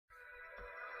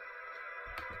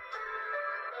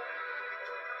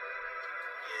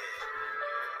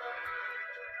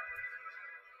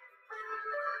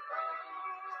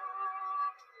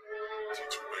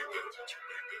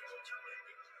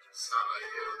Sana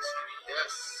Hill,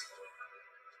 TBS,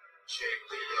 Jay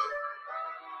Leo,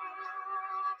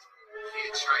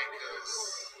 Hitchhikers,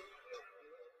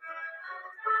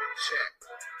 check.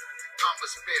 I'ma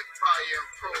spit fire and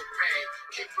propane.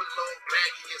 Keep a little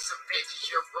baggy and some edges,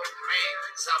 your romaine.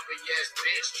 Zombie ass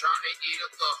bitch trying to eat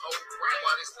up the whole brain.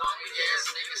 While this lonely ass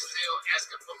nigga still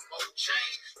asking for more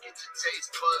change. Get your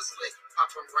taste buds lit,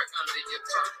 popping right under your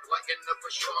tongue. Lighting up a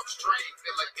sharp strain,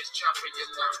 feel like it's chopping your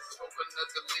lungs. Smoke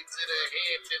another leaf to the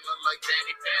head, feeling like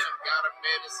Danny Phantom. Got a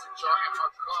medicine jar in my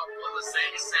car full of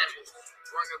Sandy samples.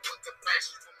 Running with the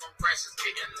fashions when my rations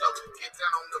getting low. Get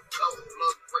down on the floor,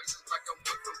 blood races like I'm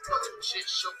with the flow. Shit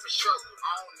show for show,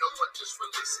 I don't know what, just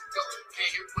release and go. Can't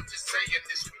hear what you're saying,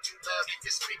 this what you love, if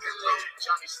you're speaking low.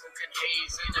 Johnny smoking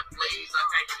haze in a blaze, I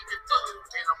can't keep it though.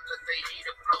 Then I'm let they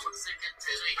heat it flow and sing it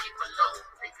till they heat below.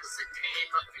 Niggas a game,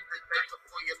 I feel it back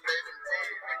before you let them roll.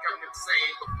 Think I'm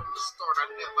insane, but from the start I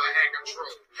never had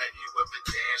control. Have you ever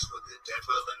danced with the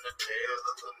devil in the tail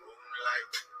of the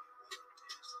moonlight?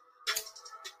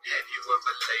 Have you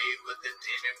ever laid with the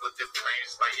demon with the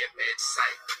flames by your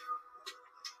bedside?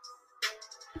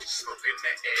 Smoking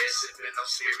the air, sipping on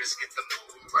spirits, get the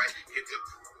mood right, hit the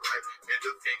pool right,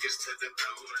 middle fingers to the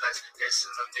blue lights,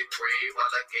 dancing on the grave while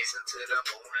I gaze into the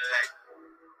moonlight.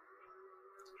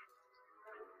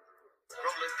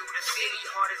 Rolling through the city,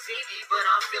 hard as Iggy, but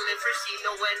I'm feeling frisky,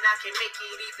 knowing I can make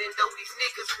it, even though these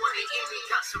niggas wanna eat me.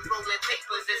 Got some rolling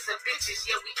papers and some bitches,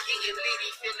 yeah, we getting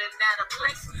litty, feeling out of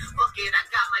place. Fuck it, I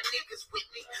got my niggas with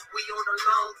me. We on a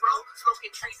long road,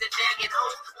 smoking trees and dagging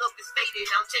hoes. Love is faded,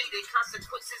 I'm jaded,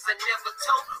 consequences are never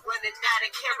told. Running out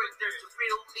of character, the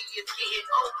real me is getting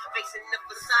old. Facing the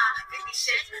facade, 50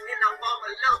 shit, and I'm all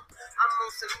alone. I'm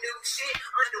on some new shit,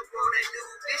 underwater new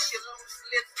bitch. Your loose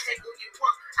lips tangle you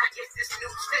up, I guess this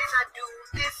new space I do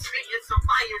this, spitting some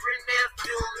fire in there,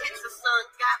 doom hits the sun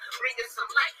god, bringing some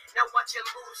light. Now watch your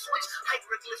mood switch,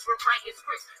 hieroglyphs we're writing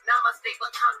scripts. Namaste but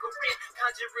conquering,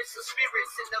 conjuring some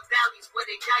spirits in the valleys where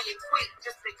they die and quit.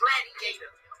 Just a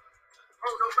gladiator.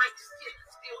 On the right stick,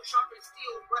 still sharp and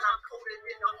steel, but I'm colder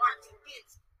than the heart to get.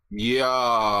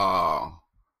 Yeah,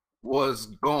 what's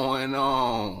going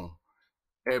on?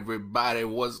 Everybody,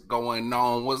 what's going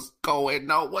on? What's going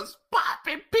on? What's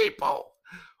popping, people?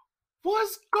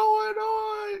 What's going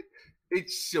on?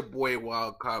 It's your boy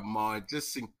Wildcard Mar.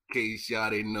 Just in case y'all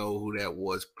didn't know who that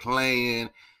was playing,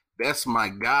 that's my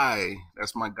guy.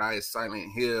 That's my guy,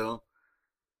 Silent Hill,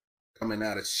 coming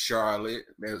out of Charlotte.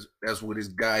 That's with his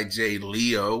guy Jay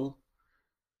Leo.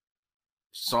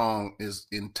 Song is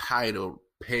entitled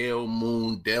Pale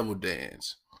Moon Devil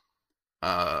Dance.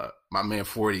 My man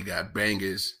 40 got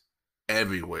bangers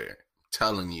everywhere. I'm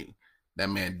telling you, that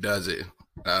man does it.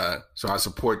 So I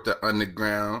support the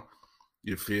underground.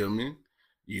 You feel me?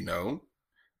 You know,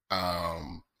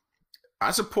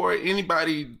 I support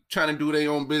anybody trying to do their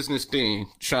own business thing,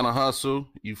 trying to hustle.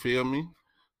 You feel me?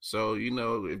 So, you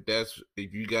know,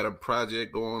 if you got a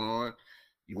project going on,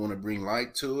 you want to bring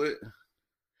light to it,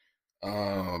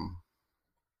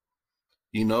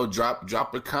 you know,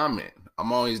 drop a comment.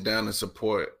 I'm always down to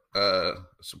support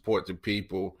the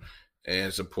people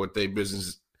and support their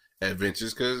business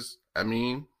adventures, because I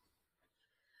mean,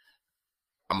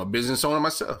 I'm a business owner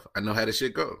myself. I know how this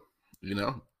shit go. You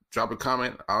know, drop a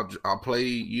comment. I'll play.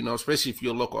 You know, especially if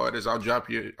you're a local artist, I'll drop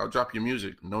your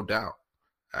music, no doubt.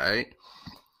 All right,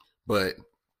 but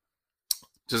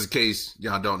just in case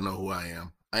y'all don't know who I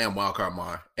am Wildcard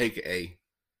Mar, aka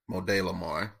Modelo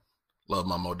Mar. Love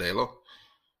my Modelo.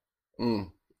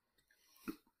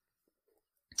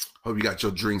 Hope you got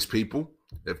your drinks, people.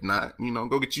 If not, you know,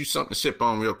 go get you something to sip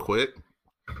on real quick.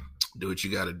 Do what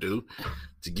you got to do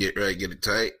to get right, get it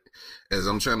tight. As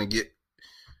I'm trying to get,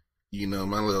 you know,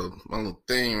 my little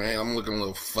thing, right? I'm looking a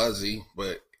little fuzzy,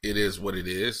 but it is what it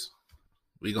is.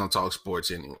 We gonna talk sports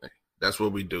anyway. That's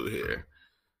what we do here.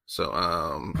 So,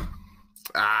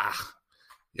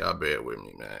 y'all bear with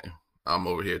me, man. I'm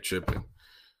over here tripping.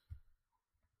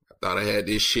 I thought I had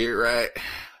this shit right,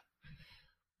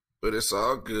 but it's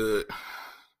all good.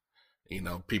 You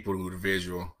know, people do the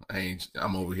visual.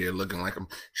 I'm over here looking like I'm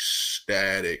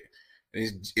static. And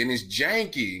it's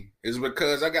janky. It's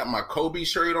because I got my Kobe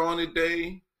shirt on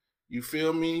today. You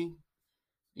feel me?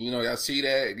 You know, y'all see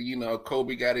that? You know,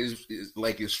 Kobe got his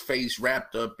face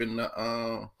wrapped up in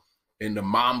the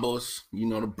Mambas, you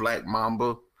know, the black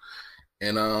Mamba.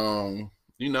 And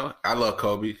you know, I love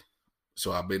Kobe.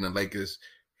 So I've been a Lakers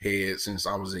head since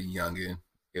I was a youngin'.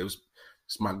 It's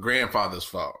my grandfather's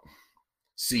fault.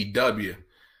 CW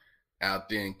out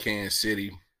there in Kansas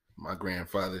City, my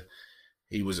grandfather,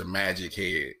 he was a Magic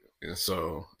head. And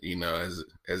so, you know,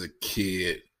 as a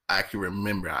kid, I can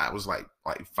remember. I was like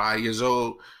 5 years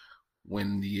old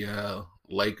when the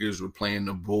Lakers were playing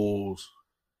the Bulls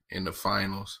in the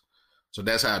finals. So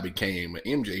that's how I became an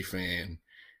MJ fan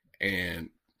and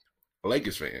a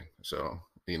Lakers fan. So,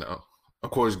 of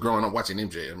course, growing up watching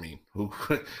MJ, I mean, who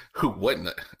wasn't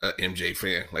a MJ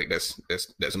fan? Like that's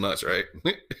nuts, right?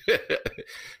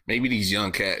 Maybe these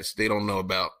young cats, they don't know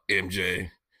about MJ.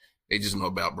 They just know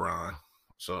about Bron.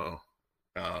 So,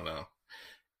 I don't know.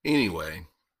 Anyway,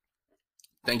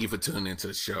 thank you for tuning into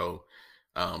the show.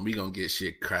 We gonna get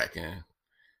shit cracking.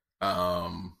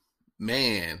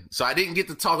 Man, so I didn't get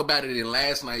to talk about it in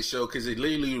last night's show because it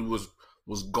literally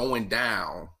was going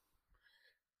down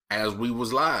as we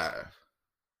was live.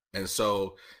 And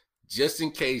so, just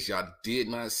in case y'all did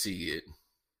not see it,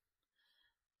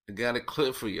 I got a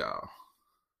clip for y'all.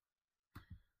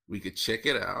 We could check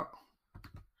it out,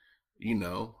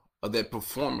 of that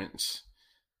performance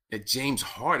that James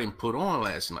Harden put on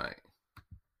last night.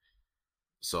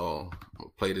 So, I'm going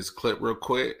to play this clip real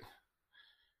quick,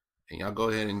 and y'all go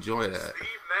ahead and enjoy that.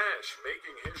 Steve Nash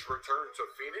making his return to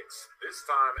Phoenix, this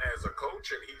time as a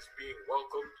coach, and he's being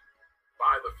welcomed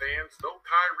by the fans. No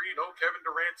Kyrie, no Kevin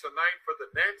Durant tonight for the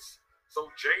Nets. So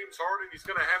James Harden, he's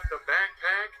going to have to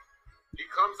backpack. He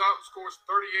comes out and scores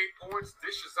 38 points,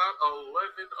 dishes out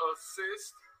 11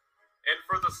 assists. And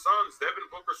for the Suns, Devin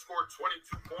Booker scored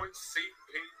 22 points,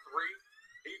 CP3.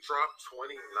 He dropped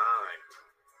 29.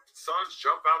 Suns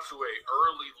jump out to a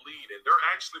early lead, and they're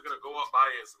actually going to go up by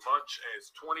as much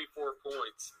as 24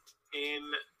 points in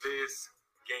this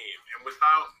game. And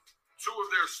without two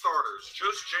of their starters,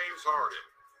 just James Harden,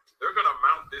 they're going to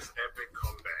mount this epic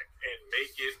comeback and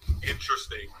make it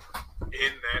interesting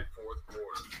in that fourth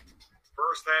quarter.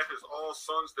 First half is all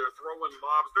Suns. They're throwing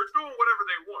lobs. They're doing whatever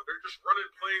they want. They're just running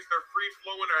plays. They're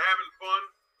free-flowing. They're having fun.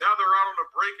 Now they're out on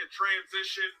a break and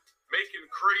transition, making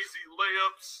crazy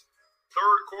layups.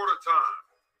 Third quarter time.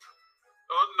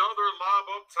 Another lob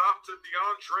up top to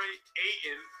DeAndre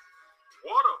Ayton.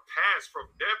 What a pass from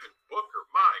Devin Booker.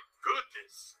 My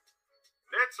goodness.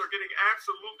 Nets are getting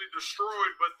absolutely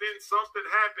destroyed, but then something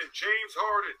happened. James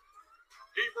Harden,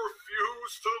 he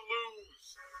refused to lose.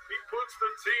 He puts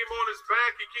the team on his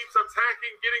back. He keeps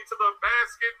attacking, getting to the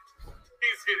basket.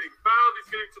 He's getting fouled.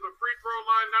 He's getting to the free throw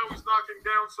line. Now he's knocking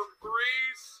down some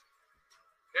threes.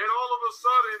 And all of a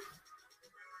sudden,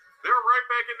 they're right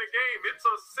back in the game. It's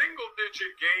a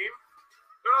single-digit game.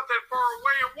 They're not that far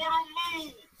away. And what a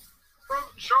move from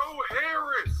Joe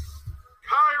Harris.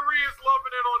 Kyrie is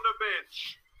loving it on the bench.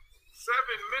 7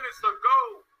 minutes to go.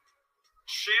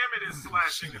 Shamet is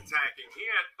slashing, attacking. He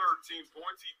had 13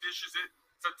 points. He dishes it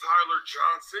to Tyler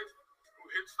Johnson, who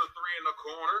hits the three in the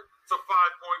corner. It's a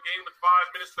 5-point game with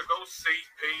 5 minutes to go. Sate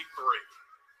paid 3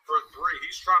 for 3.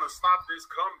 He's trying to stop this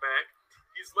comeback.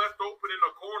 He's left open in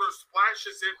the corner,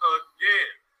 splashes it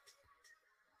again.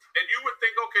 And you would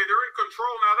think, okay, they're in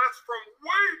control now. That's from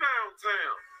way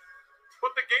downtown.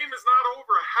 But the game is not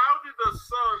over. How did the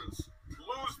Suns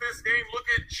lose this game? Look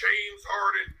at James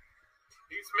Harden.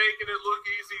 He's making it look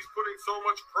easy. He's putting so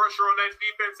much pressure on that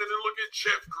defense. And then look at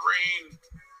Jeff Green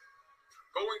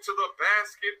going to the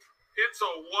basket. It's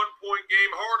a 1-point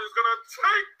game. Harden's going to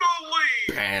take the lead.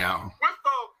 Damn. With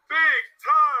a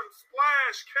big-time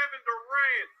splash. Kevin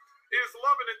Durant is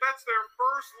loving it. That's their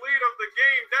first lead of the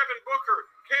game. Devin Booker,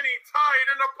 can he tie it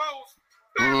in the post?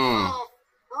 That's off.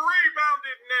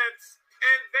 Rebounded Nets.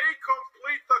 And they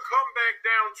complete the comeback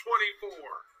down 24.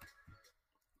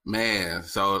 Man,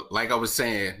 so like I was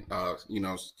saying,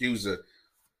 excuse the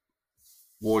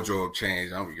wardrobe change.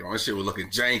 This shit was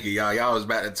looking janky, y'all. Y'all was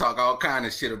about to talk all kind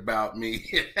of shit about me.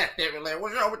 They were like,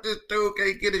 what's wrong with this dude?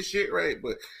 Can't get his shit right.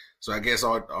 But so I guess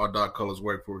all dark colors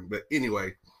work for me. But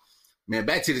anyway, man,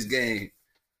 back to this game.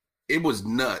 It was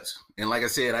nuts. And like I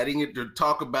said, I didn't get to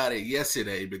talk about it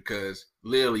yesterday because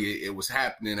literally it was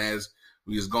happening as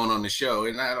we was going on the show.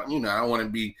 And I don't want to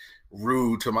be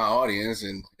rude to my audience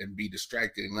and be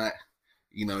distracted and not,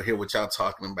 hear what y'all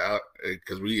talking about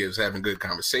because we was having good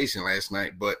conversation last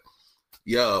night. But,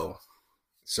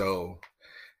 so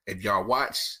if y'all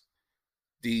watch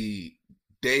the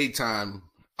daytime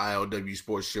ILW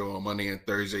sports show on Monday and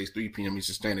Thursdays, 3 p.m.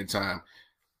 Eastern Standard Time,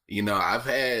 I've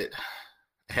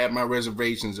had my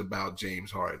reservations about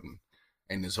James Harden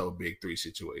and this whole Big Three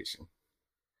situation.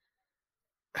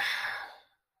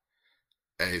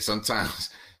 Hey, sometimes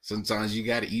you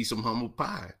got to eat some humble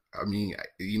pie. I mean,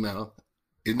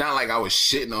 it's not like I was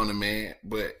shitting on the man,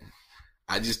 but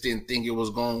I just didn't think it was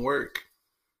going to work.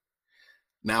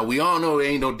 Now, we all know there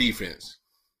ain't no defense.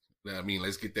 I mean,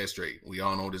 let's get that straight. We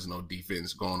all know there's no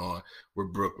defense going on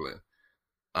with Brooklyn.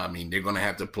 I mean, they're going to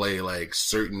have to play like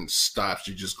certain stops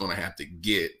you're just going to have to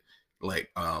get Like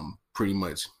pretty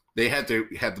much they have to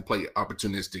play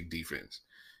opportunistic defense,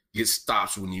 get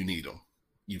stops when you need them.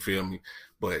 You feel me?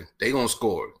 But they gonna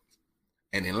score.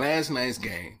 And in last night's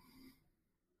game,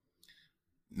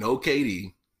 no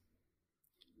KD,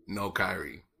 no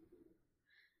Kyrie.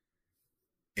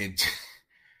 And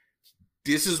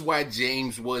this is why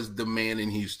James was the man in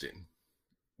Houston.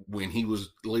 When he was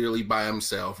literally by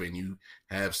himself and you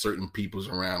have certain peoples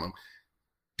around him.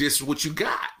 This is what you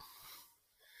got.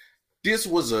 This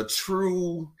was a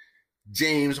true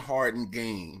James Harden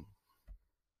game.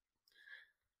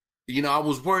 You know, I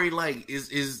was worried, like,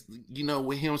 is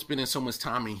with him spending so much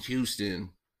time in Houston,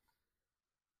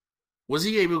 was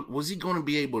he going to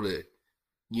be able to,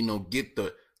 get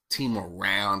the team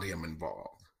around him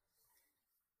involved?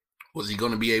 Was he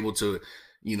going to be able to,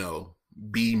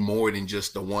 be more than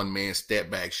just the one-man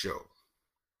step-back show?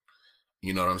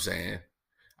 You know what I'm saying?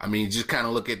 I mean, just kind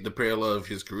of look at the parallel of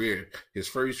his career. His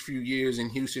first few years in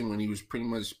Houston, when he was pretty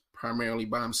much primarily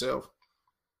by himself,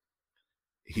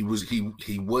 he was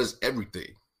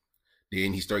everything.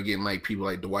 Then he started getting like people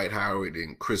like Dwight Howard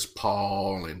and Chris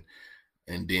Paul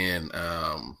and then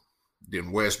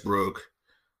Westbrook.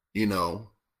 He's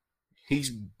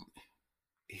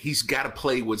got to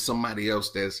play with somebody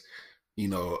else that's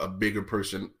a big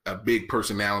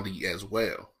personality as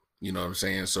well. You know what I'm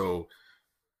saying? So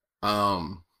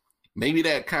maybe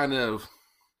that kind of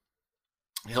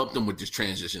helped him with this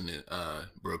transition in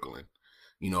Brooklyn.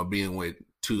 Being with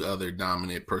two other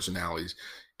dominant personalities,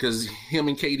 because him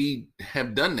and KD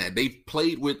have done that. They've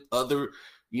played with other,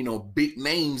 big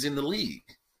names in the league.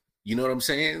 You know what I'm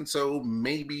saying? So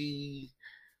maybe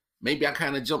I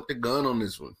kind of jumped the gun on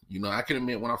this one. I can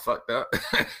admit when I fucked up.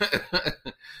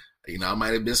 I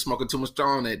might have been smoking too much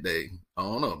strong that day. I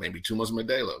don't know. Maybe too much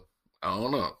Modelo. I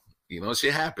don't know.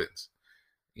 Shit happens.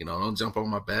 Don't jump on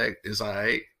my back. It's all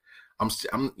right. I'm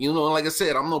like I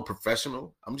said, I'm no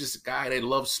professional. I'm just a guy that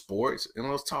loves sports and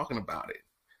loves talking about it.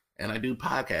 And I do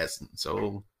podcasting.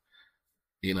 So,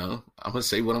 I'm going to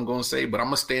say what I'm going to say, but I'm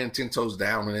going to stand 10 toes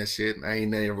down on that shit. I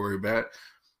ain't never worried about it.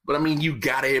 But I mean, you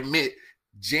got to admit,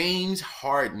 James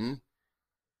Harden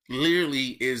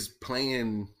literally is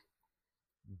playing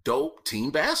dope team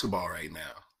basketball right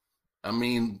now. I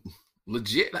mean,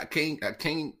 legit, I can't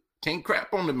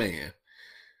crap on the man.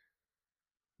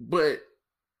 But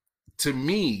to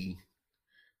me,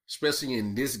 especially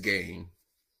in this game,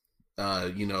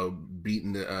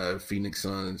 beating the Phoenix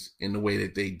Suns in the way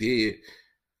that they did,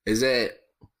 is that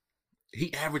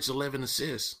he averaged 11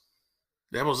 assists.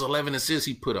 That was 11 assists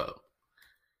he put up.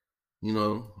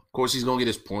 Of course, he's going to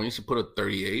get his points. He put up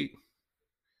 38,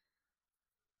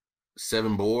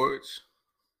 7 boards.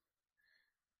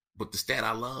 But the stat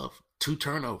I love, 2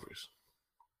 turnovers.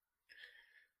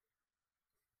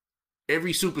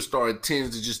 Every superstar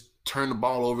tends to just turn the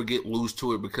ball over, get loose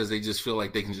to it because they just feel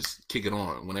like they can just kick it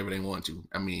on whenever they want to.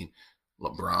 I mean,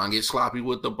 LeBron gets sloppy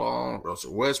with the ball.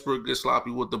 Russell Westbrook gets sloppy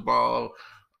with the ball.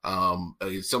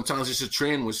 Sometimes it's a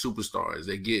trend with superstars.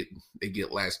 They get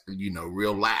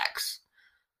real lax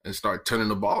and start turning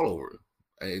the ball over.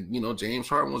 And, James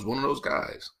Harden was one of those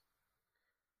guys.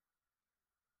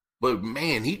 But,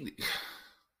 man,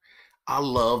 I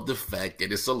love the fact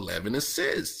that it's 11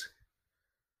 assists.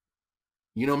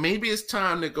 Maybe it's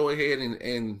time to go ahead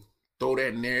and throw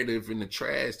that narrative in the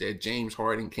trash that James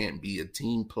Harden can't be a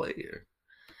team player.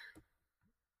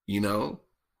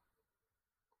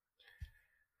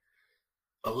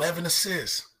 11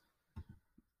 assists.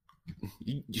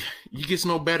 You get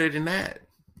no better than that.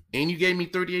 And you gave me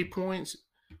 38 points,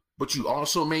 but you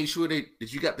also made sure that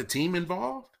you got the team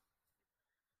involved.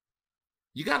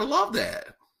 You got to love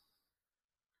that.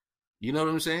 You know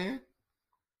what I'm saying?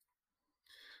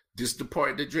 This is the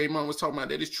part that Draymond was talking about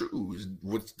that is true. Is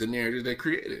what's the narrative they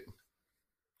created.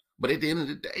 But at the end of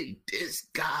the day, this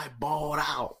guy balled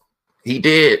out. He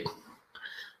did.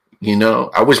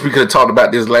 I wish we could have talked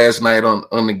about this last night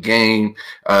on the game,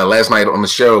 last night on the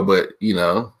show, but,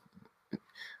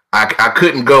 I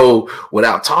couldn't go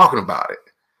without talking about it.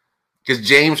 Because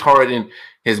James Harden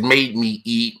has made me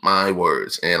eat my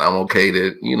words, and I'm okay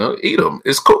to, eat them.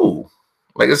 It's cool.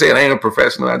 Like I said, I ain't a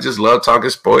professional. I just love talking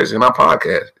sports and I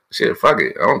podcast. Shit, fuck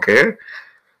it. I don't care.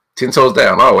 10 toes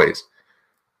down, always.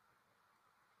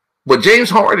 But James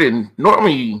Harden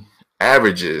normally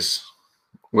averages,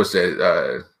 what's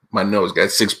that? My notes got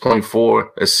 6.4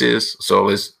 assists. So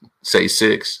let's say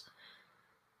 6.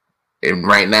 And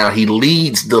right now he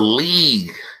leads the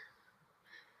league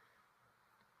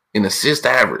in assist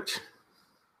average.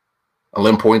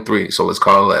 11.3. So let's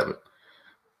call 11.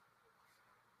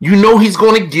 He's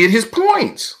going to get his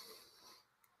points.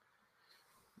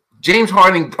 James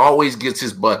Harden always gets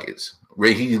his buckets.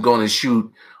 where he's going to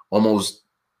shoot almost,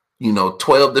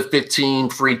 12 to 15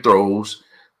 free throws,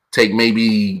 take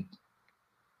maybe,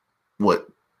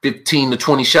 15 to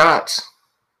 20 shots?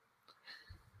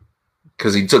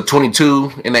 Because he took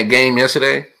 22 in that game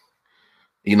yesterday.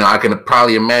 I can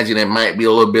probably imagine it might be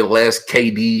a little bit less.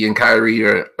 KD and Kyrie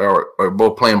are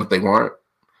both playing, but they weren't.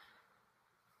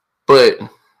 But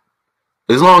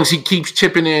as long as he keeps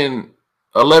chipping in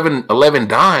 11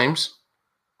 dimes,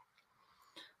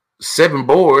 7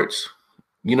 boards,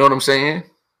 you know what I'm saying?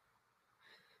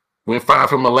 Went 5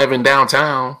 from 11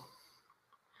 downtown.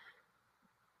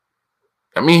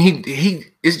 I mean, he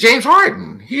is James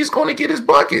Harden. He's going to get his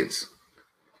buckets.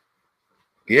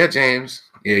 Yeah, James.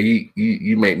 Yeah,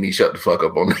 you make me shut the fuck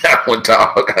up on that one,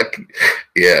 dog.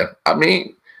 Yeah, I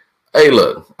mean, hey,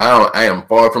 look, I am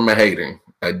far from a hater.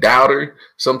 A doubter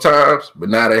sometimes, but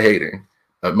not a hater.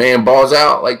 A man balls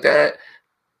out like that,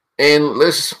 and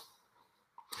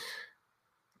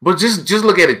but just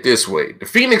look at it this way. The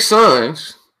Phoenix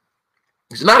Suns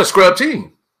is not a scrub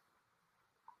team.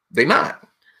 They're not.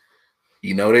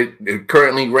 They're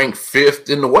currently ranked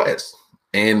 5th in the West,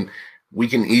 and we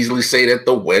can easily say that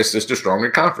the West is the stronger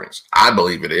conference. I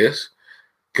believe it is,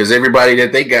 because everybody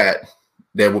that they got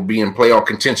that would be in playoff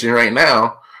contention right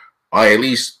now are at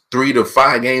least 3 to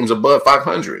 5 games above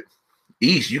 500.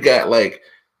 East, you got like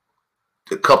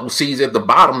a couple seeds at the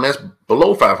bottom that's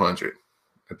below 500.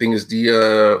 I think it's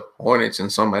the Hornets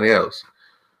and somebody else.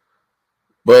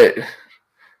 But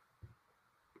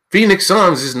Phoenix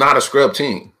Suns is not a scrub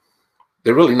team.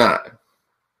 They're really not.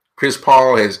 Chris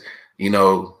Paul has,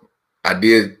 I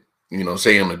did,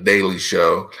 say on the Daily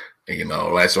Show, and,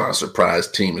 that's why I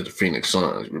surprised team is the Phoenix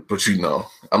Suns. But,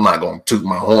 I'm not going to toot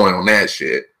my horn on that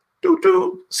shit.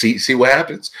 See what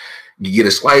happens? You get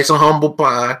a slice of humble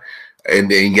pie, and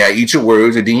then you got to eat your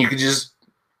words, and then you can just,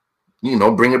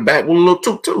 bring it back with a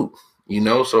little toot.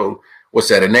 So what's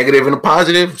that? A negative and a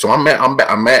positive? So I'm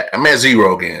at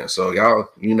 0 again. So y'all,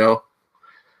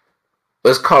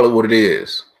 let's call it what it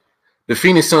is. The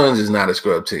Phoenix Suns is not a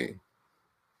scrub team.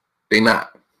 They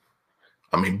not.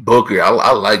 I mean, Booker,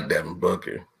 I like Devin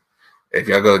Booker. If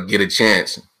y'all gonna get a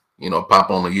chance,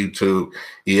 pop on the YouTube,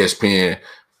 ESPN,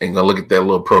 and go look at that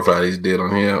little profile he did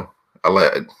on him.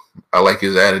 I like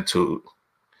his attitude.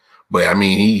 But I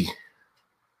mean,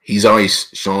 he's always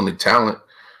shown the talent.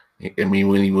 I mean,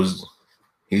 when he was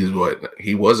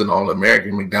an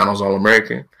All-American, McDonald's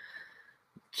All-American.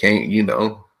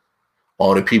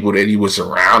 All the people that he was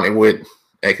surrounded with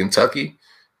at Kentucky.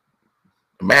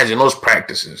 Imagine those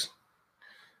practices.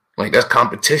 Like, that's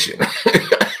competition.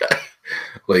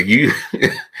 Like,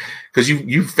 because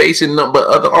you facing nothing but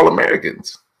other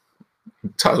All-Americans.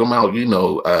 Talking about,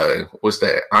 what's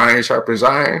that? Iron sharpens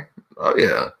iron? Oh,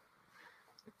 yeah.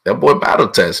 That boy battle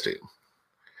tested.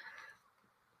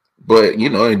 But,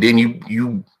 and then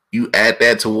you add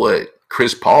that to what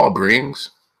Chris Paul brings.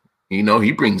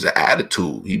 He brings an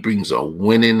attitude. He brings a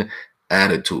winning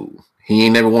attitude. He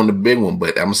ain't never won the big one,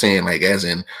 but I'm saying, like, as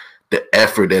in the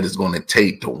effort that it's going to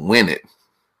take to win it.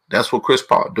 That's what Chris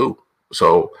Paul do.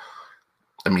 So,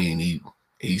 I mean,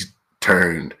 he's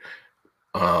turned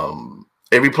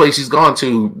every place he's gone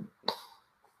to.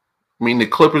 I mean, the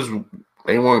Clippers,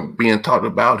 they weren't being talked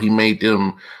about. He made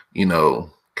them,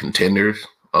 contenders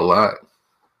a lot.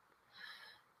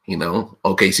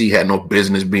 OKC had no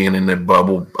business being in the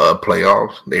bubble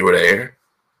playoffs. They were there.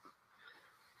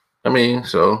 I mean,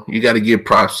 so you got to give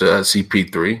props to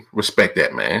CP3. Respect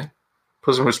that man.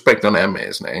 Put some respect on that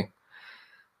man's name.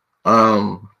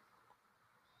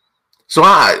 So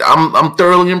I'm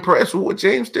thoroughly impressed with what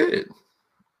James did.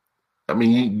 I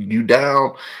mean, you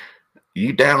down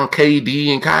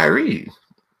KD and Kyrie.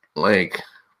 Like,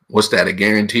 what's that? A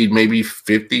guaranteed maybe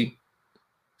 50,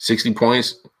 60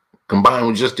 points combined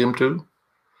with just them two?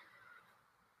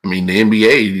 I mean, the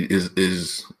NBA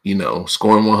is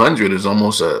scoring 100 is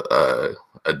almost a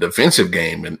defensive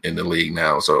game in the league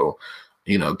now. So,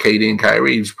 KD and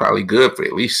Kyrie is probably good for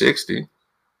at least 60.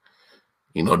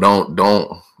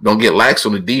 Don't get lax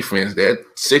on the defense. That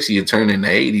 60 will turn into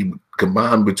 80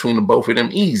 combined between the both of them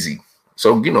easy.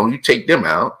 So, you take them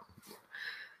out.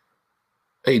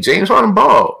 Hey, James Harden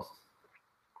ball.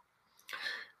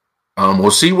 We'll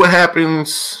see what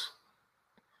happens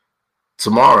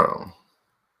tomorrow,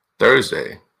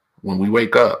 Thursday, when we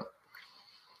wake up.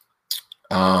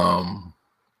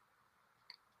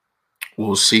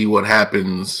 We'll see what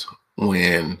happens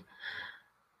when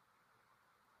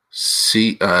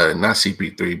not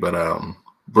CP3, but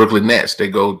Brooklyn Nets, they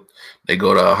go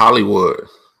to Hollywood,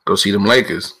 go see them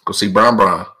Lakers, go see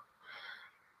Bron.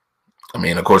 I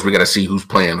mean, of course, we got to see who's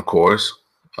playing, of course.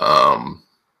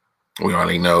 We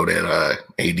already know that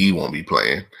AD won't be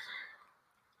playing.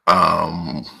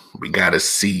 We got to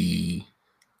see,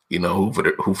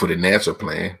 who for the Nets are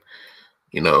playing.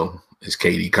 Is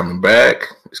KD coming back?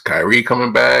 Is Kyrie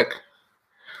coming back?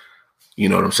 You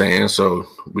know what I'm saying? So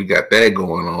we got that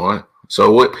going on.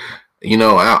 So what?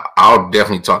 I'll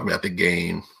definitely talk about the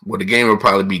game. Well, the game will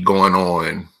probably be going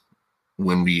on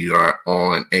when we are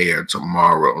on air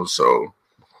tomorrow. So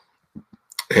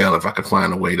hell, if I could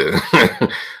find a way to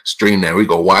stream that, we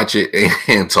go watch it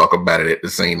and talk about it at the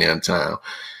same damn time.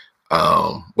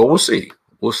 But we'll see.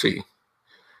 We'll see.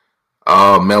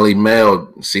 Melly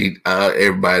Mel, see,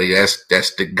 everybody, that's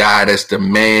the guy, that's the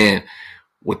man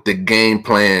with the game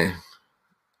plan,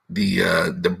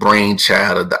 the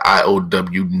brainchild of the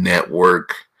IOW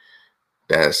network.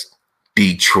 That's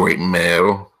Detroit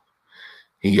Mel.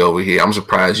 He over here. I'm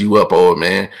surprised you up, old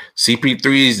man.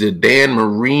 CP3 is the Dan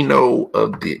Marino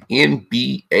of the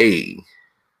NBA.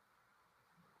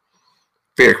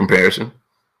 Fair comparison.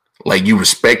 Like, you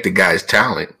respect the guy's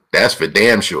talent. That's for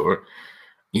damn sure.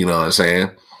 You know what I'm saying?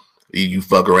 You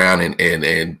fuck around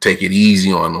and take it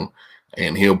easy on him,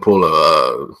 and he'll pull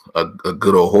a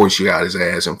good old horseshoe out his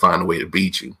ass and find a way to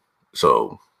beat you.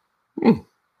 So,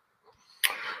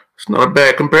 it's not a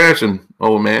bad comparison,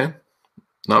 old man.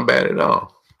 Not bad at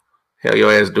all. Hell,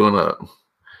 your ass doing up.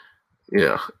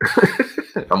 Yeah.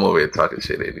 I'm over here talking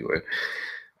shit anyway.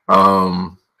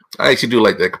 I actually do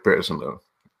like that comparison, though.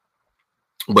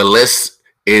 But let's,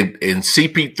 in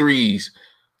CP3's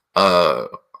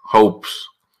hopes,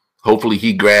 hopefully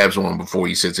he grabs one before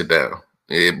he sits it down.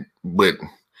 But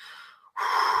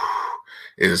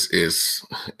it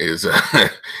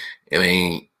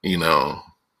ain't,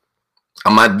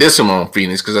 I'm not dissing on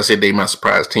Phoenix because I said they my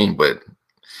surprise team, but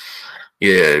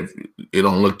yeah, it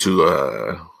don't look too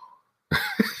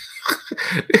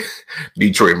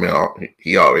Detroit man,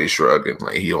 he always shrugging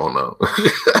like he don't know.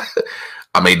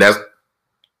 I mean, that's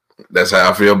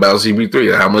how I feel about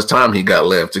CP3. How much time he got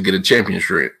left to get a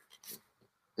championship?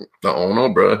 I don't know,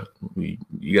 bro.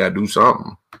 You gotta do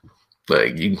something.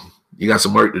 Like you got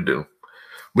some work to do.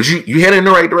 But you head in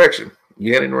the right direction.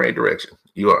 You head in the right direction.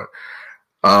 You are.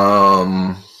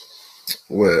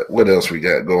 What else we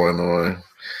got going on?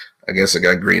 I guess I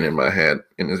got green in my hat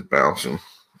and it's bouncing.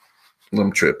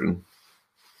 I'm tripping.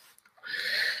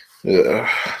 Yeah.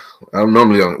 I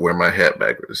normally don't wear my hat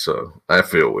backwards, so I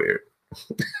feel weird.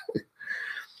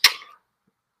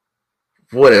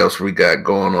 What else we got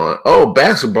going on? Oh,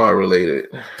 basketball related.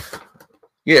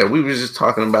 Yeah, we were just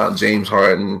talking about James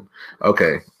Harden.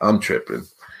 Okay, I'm tripping.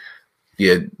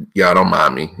 Yeah, y'all don't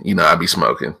mind me. I be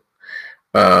smoking.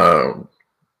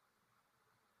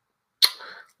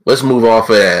 Let's move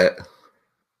off of that.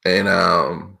 And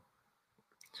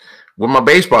where my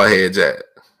baseball heads at?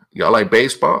 Y'all like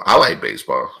baseball? I like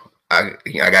baseball. I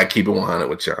got to keep it 100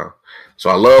 with y'all.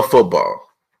 So I love football.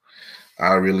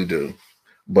 I really do.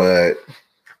 But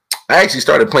I actually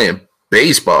started playing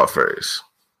baseball first.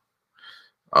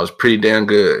 I was pretty damn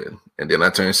good. And then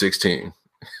I turned 16.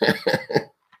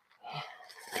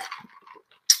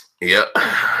 Yep.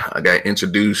 I got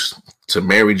introduced to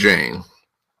Mary Jane.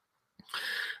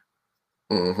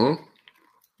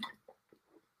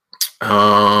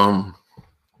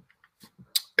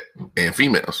 And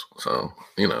females. So,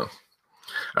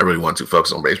 I really want to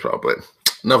focus on baseball, but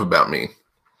enough about me.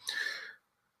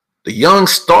 The young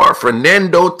star,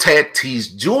 Fernando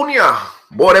Tatis Jr.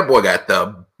 Boy, that boy got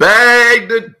the bag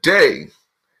today.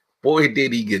 Boy,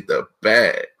 did he get the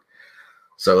bag.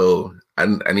 So I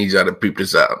need y'all to peep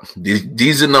this out.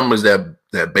 These are numbers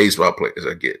that baseball players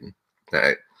are getting. All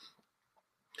right.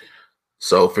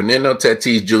 So Fernando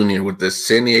Tatis Jr. with the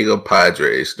San Diego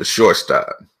Padres, the shortstop.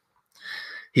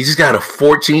 He just got a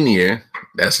 14-year.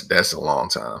 That's a long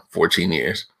time. 14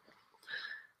 years.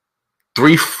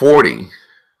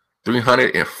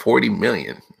 340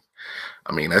 million.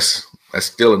 I mean, that's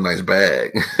still a nice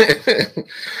bag.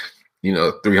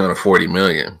 340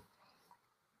 million.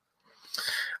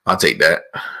 I'll take that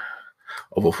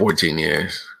over 14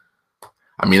 years.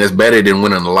 I mean, that's better than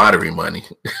winning the lottery money.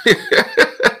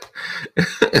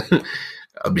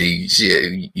 I mean,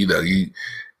 shit,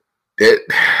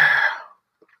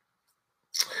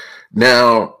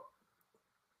 now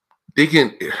they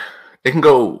can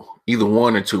go either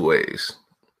one or two ways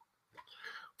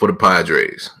for the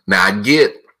Padres. Now I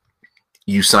get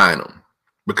you sign him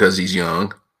because he's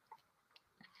young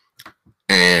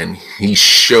and he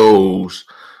shows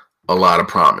a lot of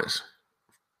promise.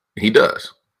 He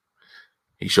does.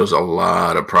 He shows a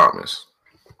lot of promise.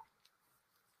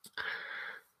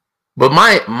 But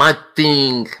my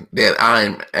thing that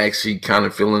I'm actually kind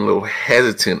of feeling a little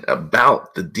hesitant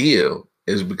about the deal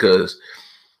is because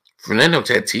Fernando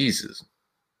Tatis he's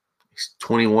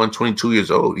 21, 22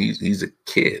 years old. He's a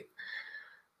kid.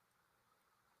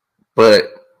 But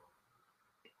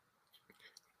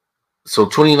so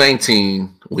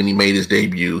 2019, when he made his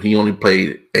debut, he only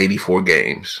played 84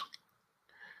 games.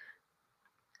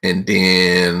 And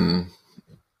then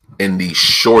in the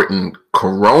shortened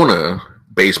Corona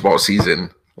baseball season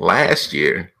last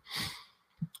year,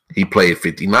 he played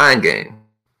 59 games.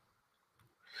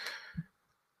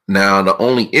 Now, the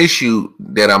only issue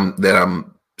that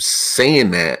I'm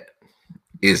saying that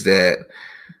is that,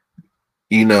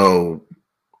 you know,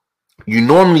 you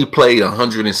normally play a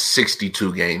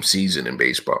 162 game season in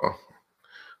baseball.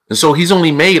 And so he's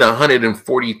only made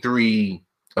 143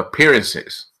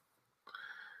 appearances.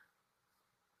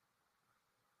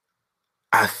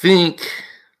 I think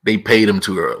they paid him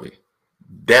too early.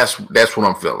 That's what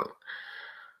I'm feeling.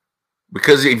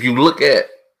 Because if you look at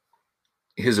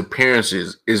his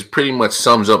appearances, it pretty much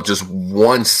sums up just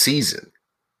one season.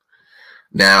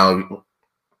 Now,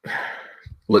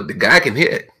 look, the guy can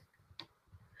hit.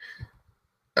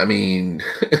 I mean,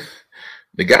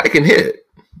 the guy can hit.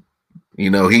 You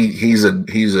know, he's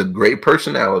a great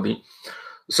personality.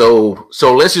 So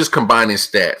let's just combine his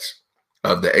stats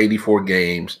of the 84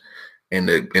 games in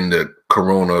the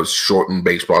Corona shortened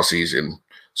baseball season.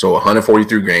 So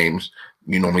 143 games,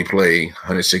 you normally play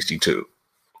 162.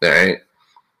 All right.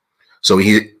 So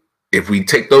if we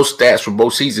take those stats for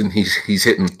both seasons, he's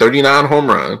hitting 39 home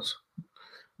runs.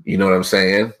 You know what I'm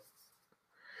saying?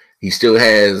 He still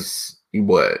has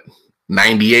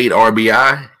 98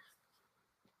 RBI.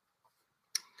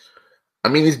 I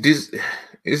mean, it's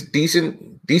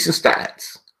decent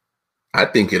stats. I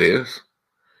think it is.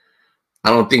 I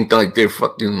don't think like they're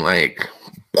fucking like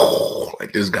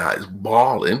this guy's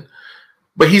balling,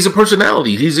 but he's a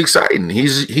personality. He's exciting.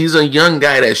 He's a young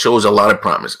guy that shows a lot of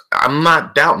promise. I'm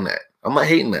not doubting that. I'm not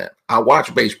hating that. I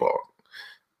watch baseball,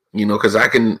 you know, because I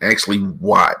can actually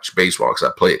watch baseball because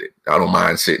I played it. I don't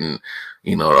mind sitting,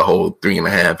 you know, the whole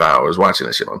 3.5 hours watching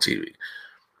that shit on TV.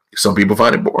 Some people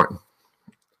find it boring.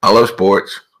 I love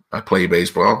sports. I play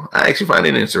baseball. I actually find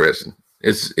it interesting.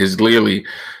 It's literally,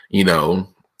 you know,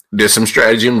 there's some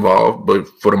strategy involved, but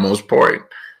for the most part,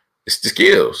 it's the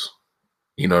skills.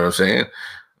 You know what I'm saying?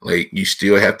 Like, you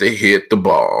still have to hit the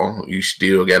ball. You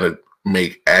still got to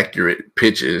make accurate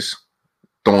pitches,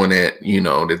 throwing at, you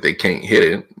know, that they can't hit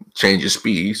it, change your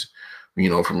speeds, you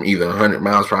know, from either 100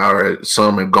 miles per hour,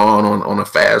 some have gone on a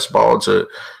fastball to,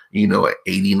 you know, an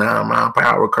 89 mile per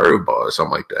hour curveball or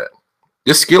something like that.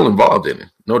 There's skill involved in it,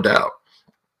 no doubt.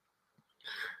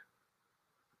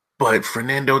 But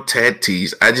Fernando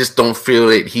Tatis, I just don't feel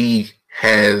that he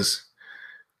has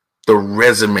the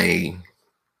resume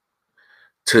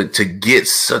to get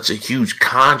such a huge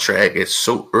contract at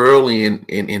so early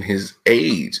in his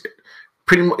age.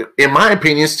 Pretty much, in my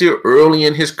opinion, still early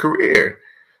in his career.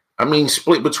 I mean,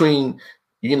 split between,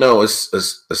 you know, a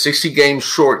 60-game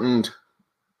shortened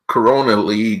Corona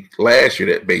League last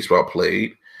year that baseball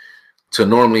played to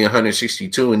normally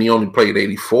 162, and he only played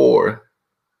 84.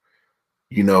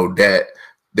 You know, that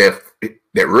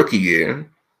rookie year,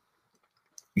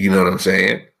 you know what I'm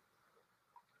saying?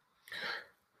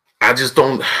 I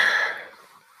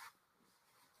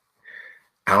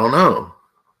don't know.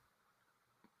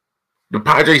 The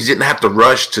Padres didn't have to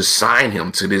rush to sign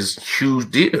him to this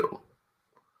huge deal.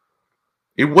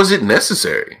 It wasn't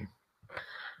necessary.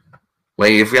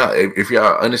 Like, if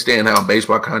y'all understand how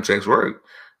baseball contracts work,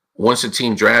 once a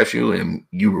team drafts you and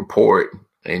you report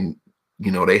and,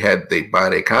 you know, they buy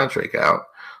their contract out,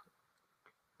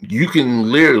 you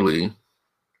can literally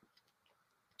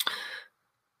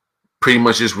pretty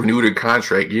much just renew their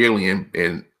contract yearly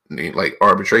and like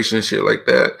arbitration and shit like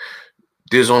that.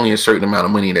 There's only a certain amount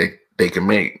of money that they can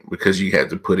make because you had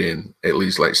to put in at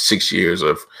least like 6 years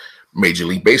of Major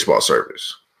League Baseball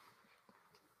service,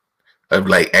 of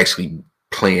like actually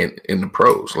playing in the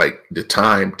pros. Like, the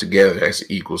time together has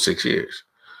to equal 6 years.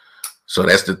 So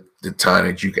that's the time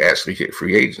that you can actually hit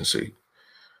free agency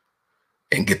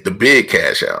and get the big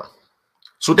cash out.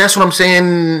 So that's what I'm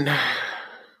saying.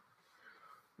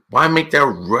 Why make that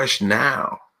rush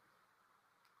now?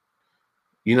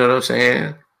 You know what I'm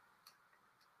saying?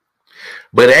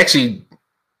 But it actually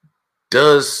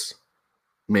does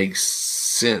make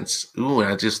sense. Ooh,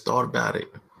 I just thought about it.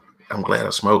 I'm glad I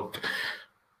smoked,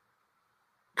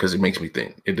 because it makes me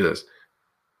think. It does.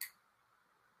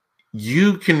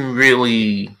 You can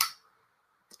really,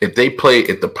 if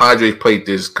the Padres played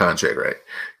this contract right,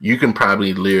 you can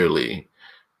probably literally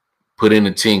put in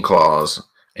a team clause,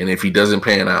 and if he doesn't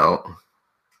pan out,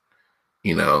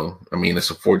 you know, I mean,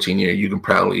 it's a 14-year, you can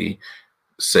probably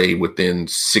say within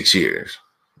 6 years,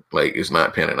 Like, it's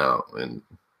not panning out, and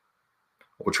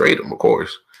we'll trade him, of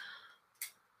course.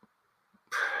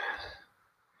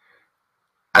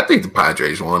 I think the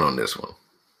Padres won on this one.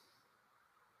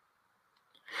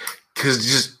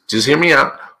 Because just hear me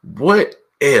out. What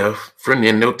if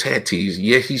Fernando Tatis,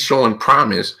 he's showing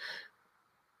promise.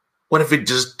 What if it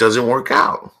just doesn't work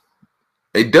out?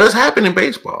 It does happen in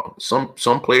baseball. Some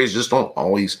players just don't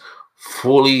always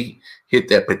fully hit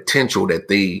that potential that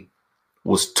they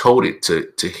was told it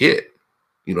to hit.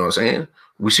 You know what I'm saying?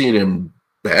 We see it in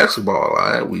basketball a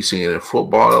lot. We see it in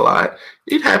football a lot.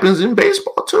 It happens in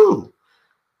baseball too.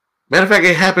 Matter of fact,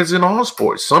 it happens in all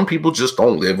sports. Some people just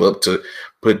don't live up to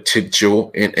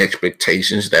potential and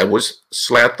expectations that was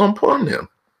slapped upon them.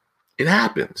 It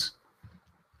happens.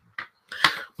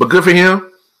 But good for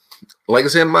him. Like I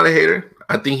said, I'm not a hater.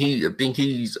 I think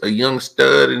he's a young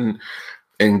stud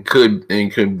and could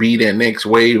be that next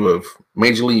wave of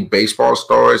Major League Baseball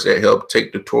stars that help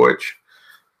take the torch.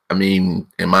 I mean,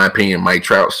 in my opinion, Mike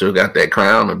Trout still got that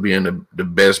crown of being the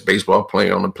best baseball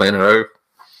player on the planet Earth.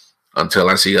 Until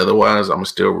I see otherwise, I'm going to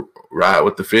still ride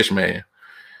with the fish man.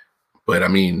 But, I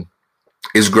mean,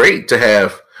 it's great to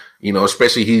have, you know,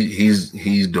 especially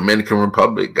he's Dominican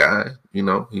Republic guy. You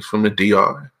know, he's from the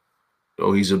DR.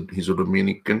 So he's a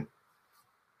Dominican.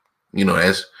 You know,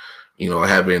 as, you know,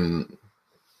 having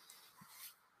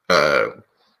a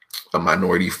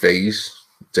minority face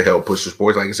to help push the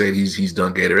sports. Like I said, he's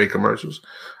done Gatorade commercials.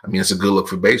 I mean, it's a good look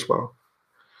for baseball.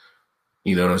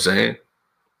 You know what I'm saying?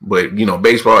 But, you know,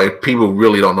 baseball, if people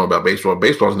really don't know about baseball,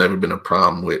 baseball's never been a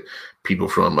problem with people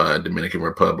from Dominican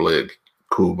Republic,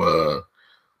 Cuba,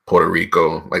 Puerto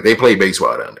Rico. Like, they play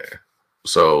baseball down there.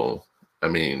 So, I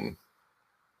mean,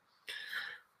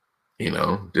 you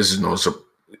know, this is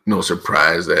no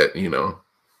surprise that, you know,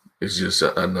 it's just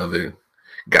another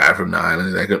guy from the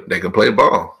islands that can play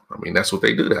ball. I mean, that's what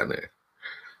they do down there.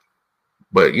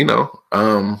 But, you know,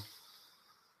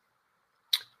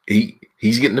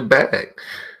 he's getting the bag.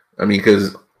 I mean,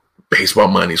 because baseball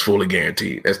money is fully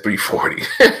guaranteed. That's $340.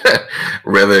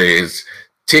 Whether it's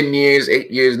 10 years, 8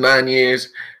 years, 9 years,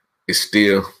 it's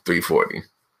still $340.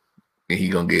 And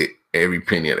he's going to get every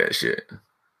penny of that shit.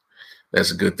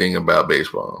 That's a good thing about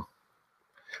baseball.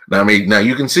 Now, I mean, now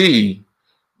you can see,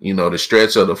 you know, the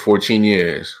stretch of the 14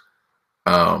 years.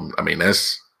 I mean,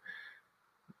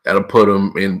 that'll put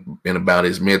him in about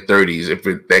his mid-30s if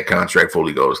that contract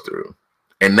fully goes through.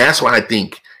 And that's why I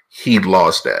think he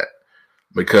lost that.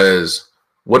 Because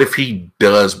what if he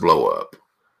does blow up?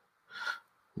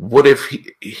 What if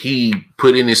he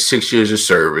put in his 6 years of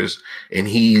service and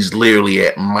he's literally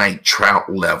at Mike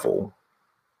Trout level?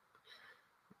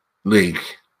 Like,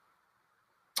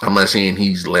 I'm not saying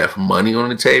he's left money on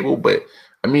the table, but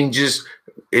I mean, just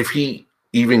if he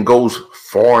even goes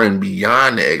far and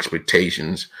beyond the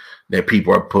expectations that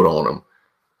people are put on him,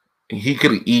 he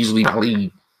could easily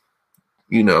probably,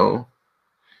 you know,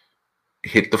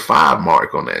 hit the 5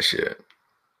 mark on that shit.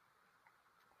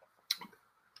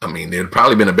 I mean, there'd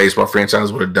probably been a baseball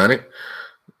franchise would have done it.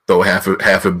 Throw half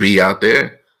a B out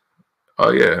there. Oh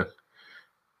yeah,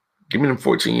 give me them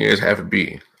 14 years, half a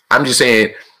B. I'm just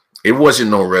saying it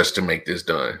wasn't no rush to make this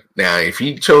done. Now, if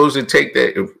he chose to take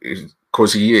that, of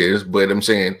course he is. But I'm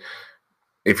saying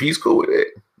if he's cool with it,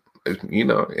 you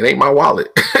know, it ain't my wallet.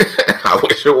 I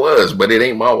wish it was, but it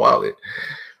ain't my wallet.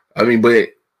 I mean, but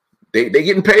they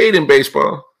getting paid in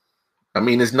baseball. I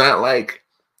mean, it's not like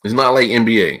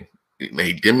NBA.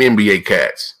 Them NBA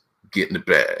cats getting the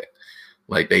bag.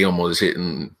 Like they almost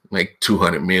hitting like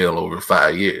 200 mil over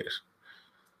 5 years.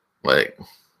 Like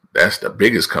that's the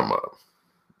biggest come up.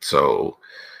 So,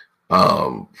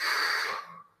 but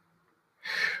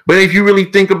if you really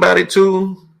think about it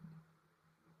too,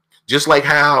 just like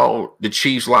how the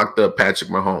Chiefs locked up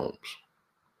Patrick Mahomes,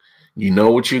 you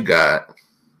know what you got.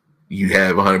 You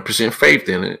have 100% faith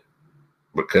in it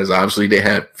because obviously they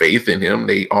have faith in him.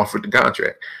 They offered the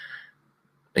contract.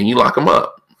 And you lock him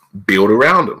up. Build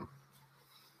around him.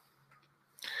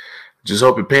 Just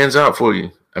hope it pans out for you.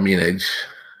 I mean, I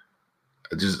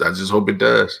just hope it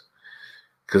does.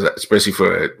 Because especially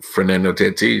for Fernando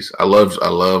Tatis. I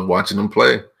love watching him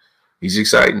play. He's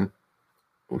exciting.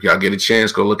 If y'all get a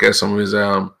chance, go look at some of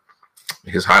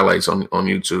his highlights on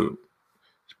YouTube.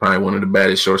 He's probably one of the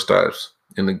baddest shortstops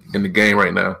in the game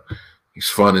right now. He's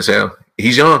fun as hell.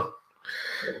 He's young.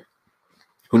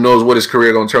 Who knows what his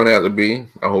career gonna turn out to be?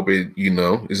 I hope it, you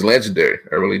know, is legendary.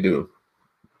 I really do.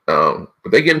 But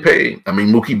they getting paid. I mean,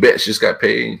 Mookie Betts just got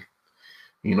paid.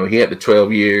 You know, he had the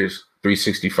 12 years,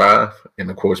 365, and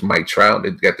of course Mike Trout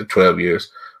got the 12 years,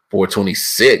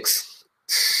 426.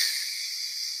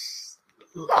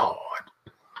 Lord,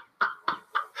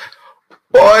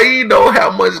 Boy, you know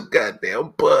how much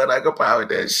goddamn bud I could power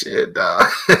that shit, dog.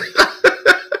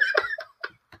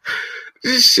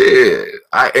 Shit,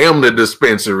 I am the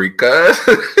dispensary, cuz.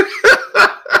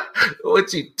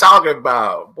 What you talking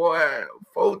about, boy?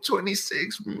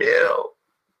 426 mil,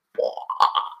 boy.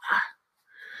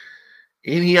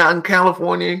 Any out in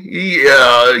California?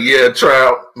 Yeah,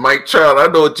 Trout, Mike Trout. I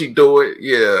know what you doing.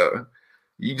 Yeah,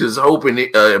 you just hoping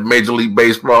Major League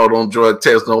Baseball don't drug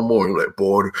test no more. You're like,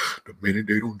 boy, the minute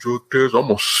they don't drug test, I'm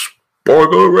gonna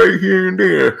sparkle right here and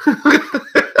there.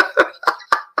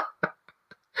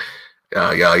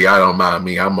 Y'all don't mind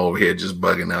me. I'm over here just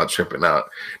bugging out, tripping out.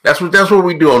 That's what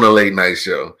we do on the late night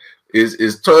show.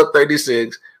 It's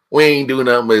 12:36. We ain't doing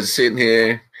nothing but sitting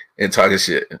here and talking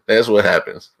shit. That's what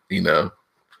happens. You know,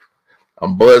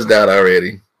 I'm buzzed out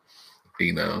already.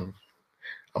 You know,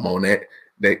 I'm on that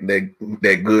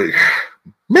good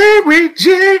Mary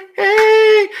J.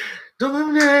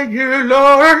 Don't let your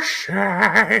Lord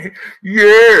shine.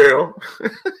 Yeah.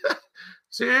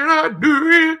 Said I do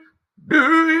it.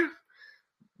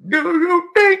 Do you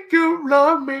think you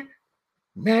love me,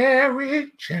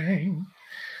 Mary Jane?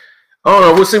 Oh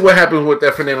no, we'll see what happens with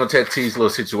that Fernando Tatis little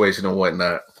situation and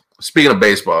whatnot. Speaking of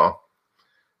baseball,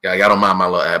 y'all don't mind my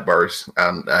little ad burst.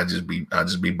 I just be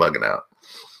bugging out.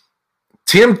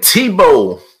 Tim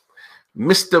Tebow,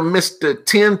 Mr.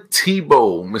 Tim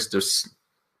Tebow,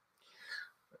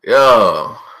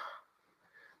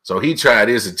 So he tried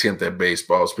his attempt at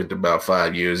baseball. Spent about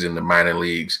 5 years in the minor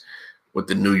leagues with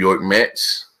the New York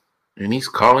Mets. And he's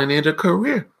calling it a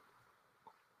career.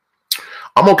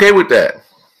 I'm okay with that.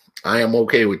 I am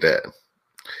okay with that.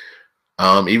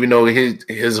 Even though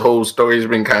his whole story has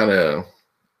been kind of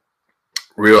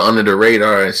real under the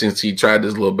radar since he tried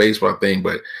this little baseball thing.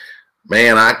 But,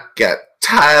 man, I got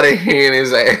tired of hearing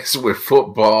his ass with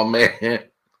football, man.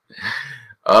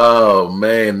 Oh,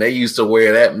 man, they used to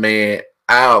wear that man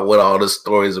out with all the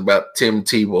stories about Tim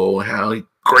Tebow and how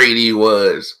great he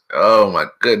was. Oh, my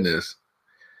goodness.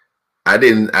 I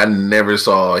never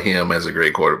saw him as a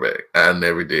great quarterback. I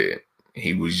never did.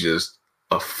 He was just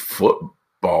a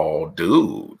football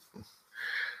dude.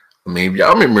 I mean,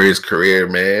 y'all remember his career,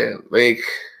 man. Like,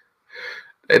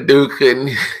 that dude couldn't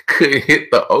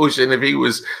hit the ocean if he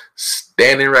was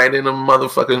standing right in the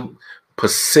motherfucking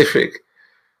Pacific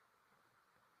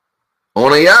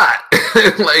on a yacht.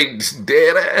 Like,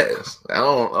 dead ass. I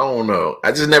don't know.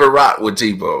 I just never rocked with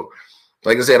Tebow.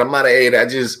 Like I said, I'm not an hater. I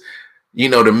just, you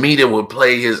know, the media would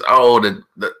play his,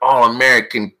 the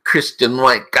all-American Christian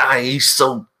white guy. He's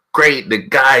so great. The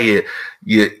guy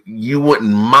you wouldn't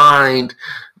mind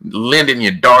lending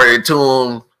your daughter to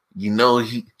him. You know,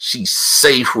 she's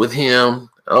safe with him.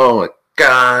 Oh my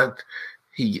God.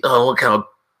 Look how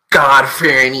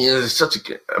God-fearing he is. Such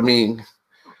a, I mean,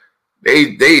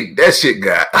 that shit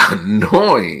got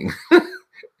annoying.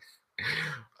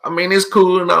 I mean, it's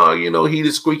cool and all, you know, he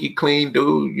the squeaky clean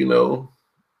dude, you know.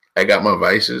 I got my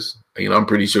vices. You know, I'm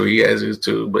pretty sure he has his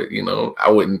too, but you know,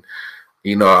 I wasn't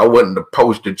the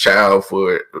poster child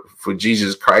for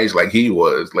Jesus Christ like he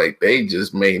was. Like they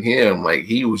just made him like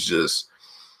he was just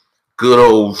good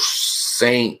old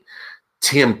Saint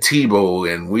Tim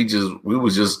Tebow, and we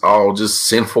was just all just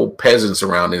sinful peasants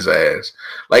around his ass.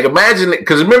 Like imagine it,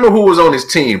 because remember who was on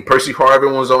his team? Percy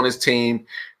Harvin was on his team.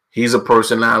 He's a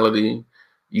personality.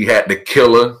 You had the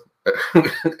killer.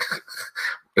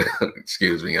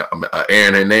 Excuse me,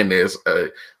 Aaron Hernandez.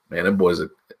 Man, that boy's the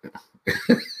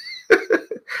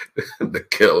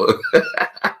killer.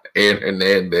 Aaron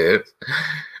Hernandez.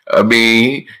 I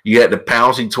mean, you had the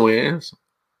Pouncey twins.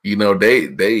 You know, they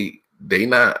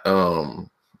not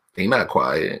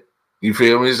quiet. You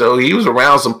feel me? So he was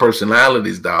around some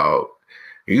personalities, dog.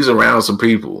 He was around some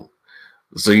people.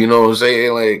 So you know what I'm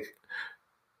saying?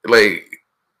 Like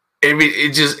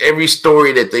every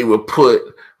story that they would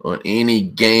put on any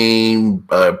game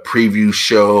preview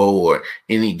show or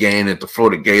any game that the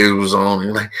Florida Gators was on,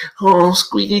 and like, oh,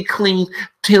 squeaky clean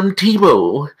Tim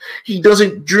Tebow. He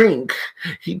doesn't drink.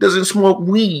 He doesn't smoke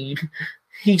weed.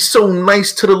 He's so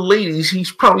nice to the ladies.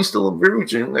 He's probably still a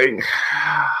virgin. Like,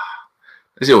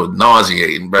 this shit was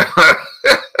nauseating, bro.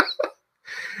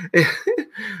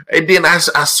 And then I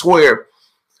swear,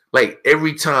 like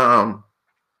every time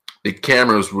the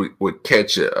cameras would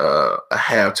catch a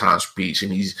halftime speech,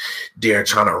 and he's there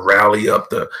trying to rally up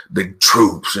the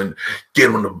troops and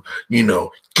get them to, you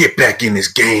know, get back in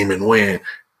this game and win.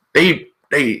 They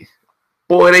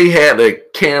had the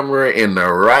camera in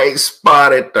the right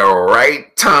spot at the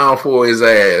right time for his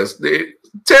ass.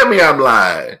 Tell me I'm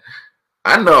lying.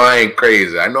 I know I ain't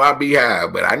crazy. I know I be high,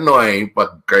 but I know I ain't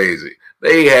fucking crazy.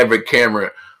 They have a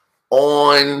camera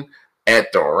on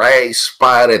at the right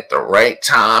spot at the right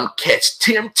time, catch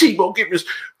Tim Tebow give his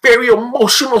very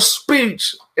emotional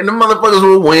speech, and the motherfuckers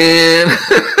will win.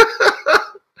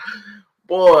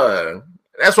 Boy,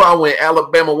 that's why when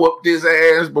Alabama whooped his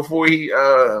ass before he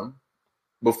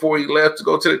left to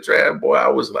go to the draft, boy, I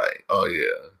was like, oh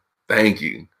yeah, thank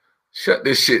you. Shut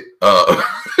this shit up.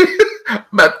 I'm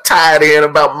not tired in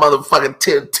about motherfucking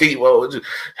Tim Tebow. Just,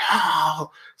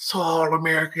 oh, so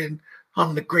all-American.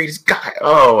 I'm the greatest guy.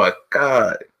 Oh my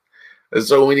God. And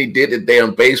so when he did the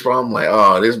damn baseball, I'm like,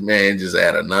 oh, this man just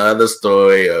had another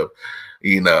story of,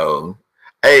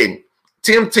 hey,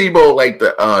 Tim Tebow, like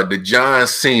the John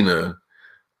Cena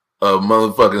of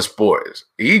motherfucking sports.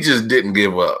 He just didn't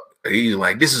give up. He's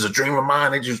like, this is a dream of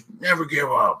mine. They just never give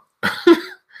up.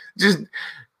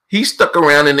 He stuck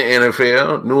around in the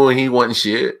NFL, knew he wasn't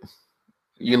shit.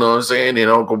 You know what I'm saying? They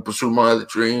don't go pursue my other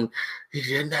dream. He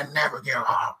did never give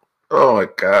up. Oh my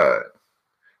God.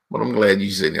 But I'm glad you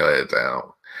sitting your ass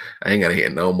down. I ain't gotta hear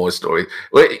no more stories.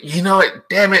 But you know what?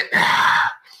 Damn it. I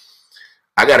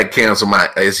gotta cancel my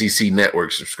SEC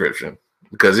network subscription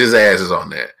because his ass is on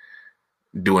there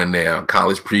doing their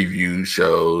college preview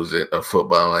shows of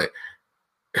football. Like,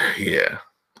 yeah,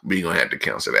 we gonna have to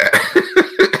cancel that.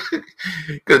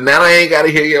 Because now I ain't got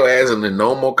to hear your ass in the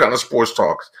no more kind of sports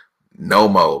talks. No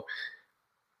more.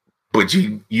 But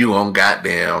you on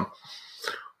goddamn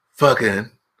fucking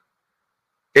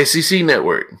SEC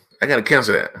network. I got to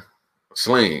cancel that.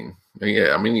 Sling.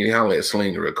 Yeah, I mean, you holler at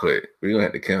Sling real quick. We're going to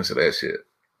have to cancel that shit.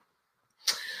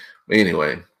 But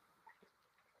anyway.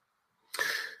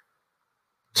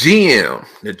 GM,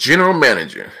 the general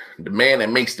manager, the man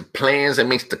that makes the plans, that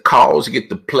makes the calls, to get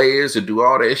the players to do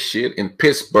all that shit in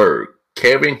Pittsburgh,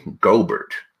 Kevin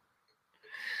Colbert,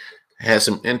 has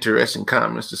some interesting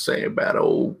comments to say about an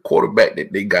old quarterback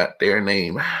that they got there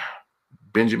named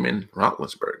Benjamin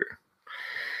Roethlisberger.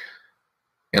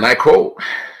 And I quote,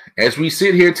 as we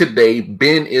sit here today,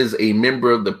 Ben is a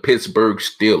member of the Pittsburgh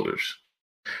Steelers.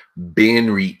 Ben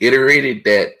reiterated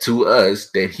that to us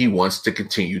that he wants to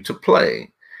continue to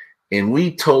play. And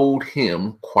we told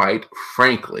him, quite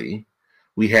frankly,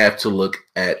 we have to look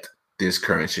at this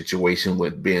current situation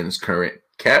with Ben's current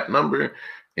cap number,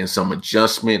 and some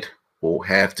adjustment will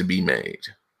have to be made.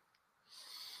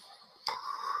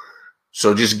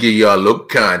 So just to give y'all a little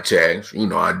context,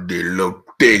 I did a little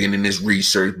digging in this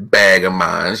research bag of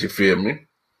mine, you feel me?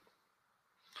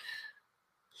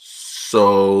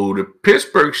 So the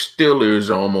Pittsburgh Steelers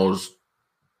are almost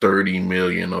 $30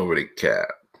 million over the cap.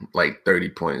 Like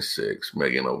 30.6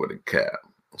 million over the cap.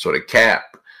 So the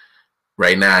cap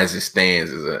right now as it stands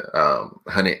is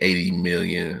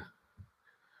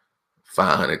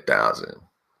 180,500,000.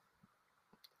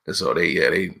 And so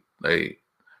they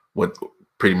what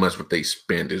pretty much what they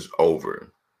spend is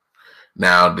over.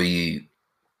 Now the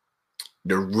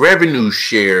revenue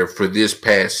share for this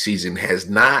past season has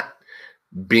not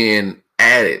been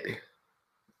added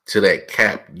to that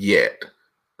cap yet.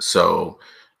 So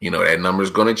that number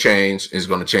is going to change. It's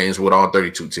going to change with all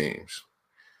 32 teams.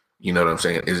 You know what I'm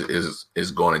saying?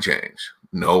 Is going to change.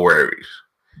 No worries.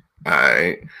 All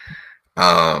right.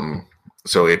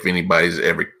 So if anybody's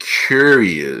ever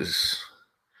curious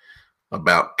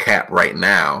about cap right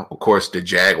now, of course, the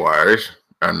Jaguars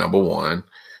are number one.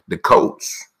 The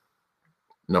Colts,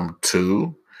 number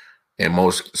two.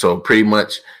 And so pretty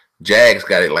much Jags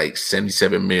got it like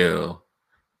 77 mil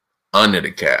under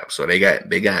the cap. So they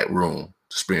got room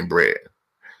to spend bread.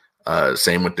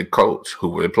 Same with the Colts, who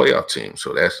were the playoff team.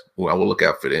 So that's who I will look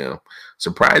out for them.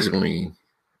 Surprisingly,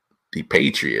 the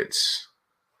Patriots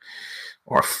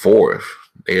are fourth.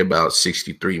 They're about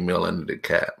 63 mil under the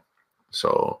cap.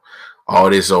 So all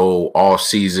this old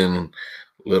off-season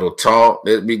little talk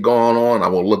that be going on, I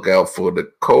will look out for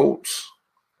the Colts,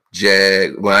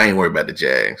 Jags. Well, I ain't worried about the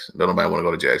Jags. Don't nobody want to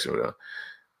go to Jacksonville.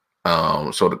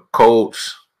 So the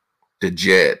Colts, the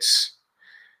Jets,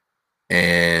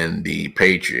 and the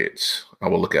Patriots, I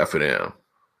will look out for them.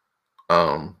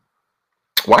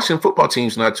 Washington football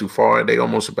team's not too far. They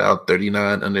almost about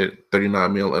 39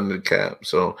 mil under the cap.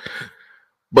 So,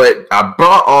 but I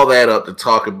brought all that up to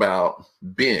talk about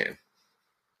Ben.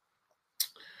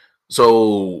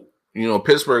 So,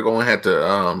 Pittsburgh gonna have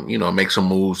to make some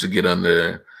moves to get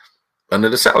under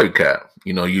the salary cap.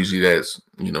 Usually that's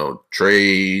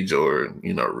trades or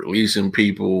releasing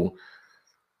people.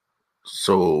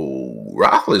 So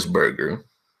Roethlisberger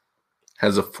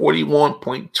has a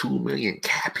 41.2 million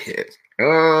cap hit.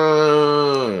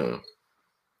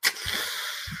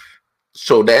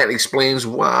 So that explains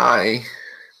why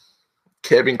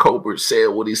Kevin Colbert said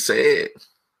what he said.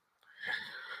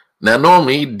 Now,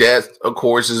 normally that, of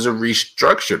course, is a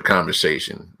restructured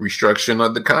conversation, restructuring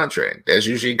of the contract. That's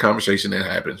usually a conversation that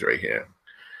happens right here.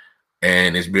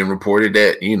 And it's been reported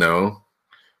that, you know,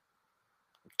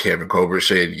 Kevin Colbert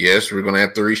said, yes, we're going to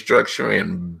have to restructure.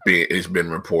 And it's been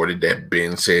reported that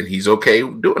Ben said he's okay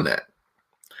doing that.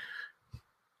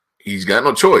 He's got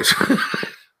no choice.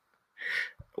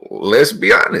 Let's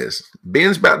be honest.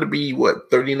 Ben's about to be, what,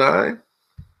 39?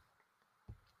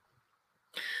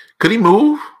 Could he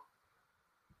move?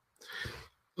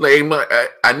 Like,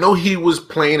 I know he was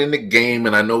playing in the game,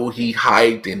 and I know he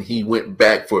hiked and he went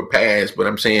back for a pass, but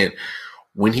I'm saying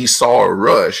when he saw a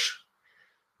rush,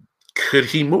 could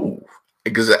he move?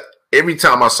 Because every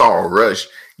time I saw a rush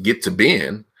get to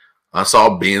Ben, I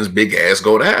saw Ben's big ass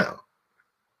go down.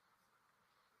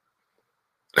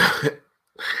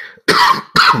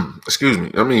 Excuse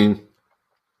me. I mean,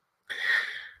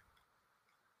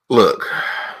 look,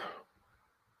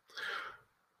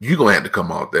 you're gonna have to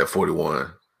come off that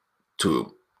 41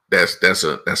 too. That's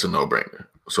a no-brainer.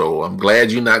 So I'm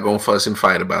glad you're not gonna fuss and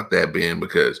fight about that, Ben,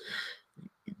 because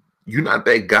you're not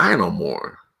that guy no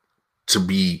more to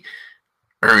be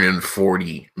earning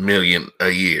 $40 million a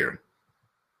year.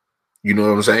 You know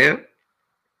what I'm saying?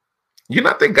 You're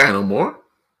not that guy no more.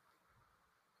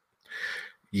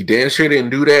 You damn sure didn't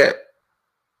do that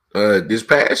this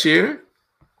past year.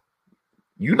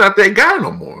 You're not that guy no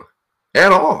more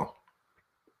at all.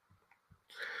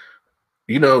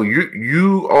 You know,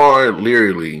 you are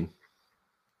literally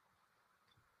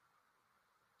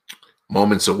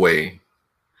moments away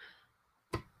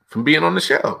from being on the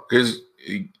show, because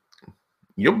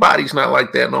your body's not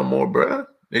like that no more, bro.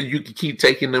 You can keep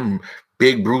taking them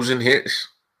big bruising hits.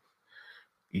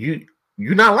 You're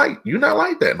not like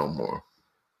that no more.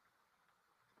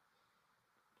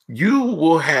 You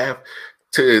will have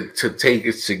to take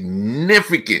a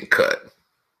significant cut.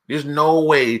 There's no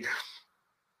way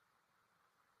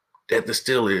that the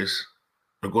Steelers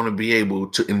are going to be able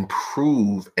to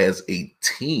improve as a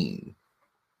team.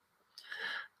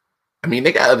 I mean,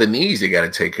 they got other needs they got to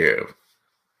take care of.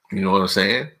 You know what I'm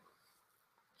saying?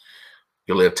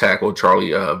 Your left tackle,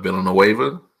 Charlie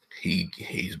Villanueva,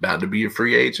 he's about to be a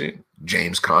free agent.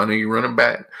 James Conner, you running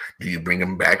back. Do you bring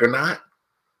him back or not?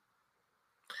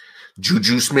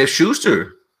 Juju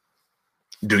Smith-Schuster,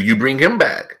 do you bring him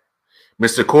back?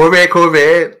 Mr.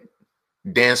 Corvette,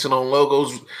 dancing on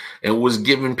logos and was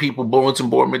giving people bulletin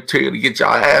board material to get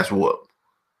y'all ass whooped.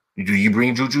 Do you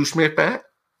bring Juju Smith back?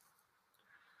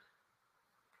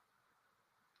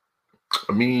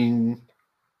 I mean,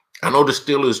 I know the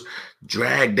Steelers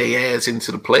dragged their ass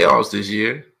into the playoffs this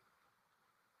year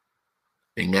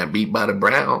and got beat by the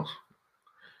Browns.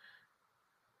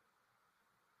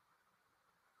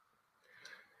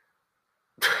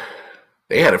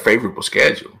 They had a favorable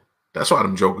schedule. That's why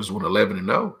them jokers went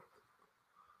 11-0.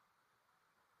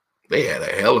 They had a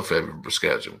hell of a favorable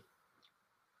schedule.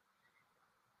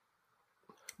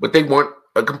 But they weren't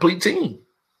a complete team.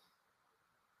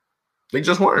 They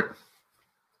just weren't.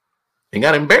 And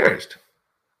got embarrassed.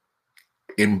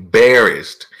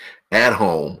 Embarrassed at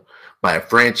home by a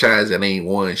franchise that ain't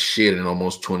won shit in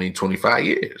almost 20, 25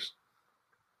 years.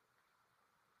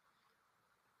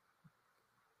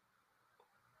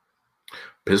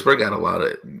 Pittsburgh got a lot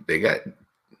of they got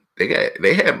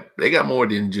more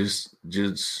than just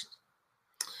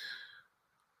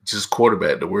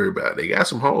quarterback to worry about. They got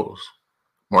some holes.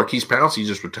 Marquise Pouncey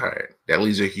just retired. That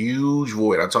leaves a huge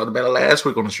void. I talked about it last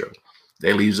week on the show.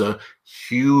 That leaves a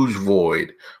huge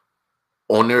void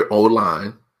on their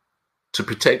O-line to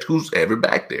protect who's ever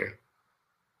back there.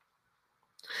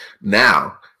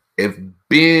 Now, if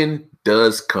Ben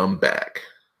does come back,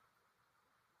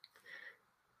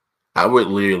 I would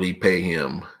literally pay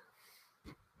him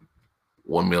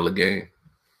 $1 million a game.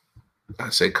 I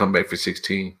say come back for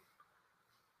 16.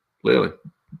 Literally.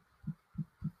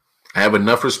 I have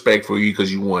enough respect for you because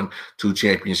you won 2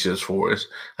 championships for us.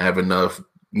 I have enough,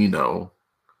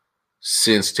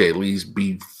 sense to at least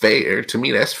be fair. To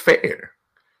me, that's fair.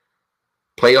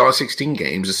 Play all 16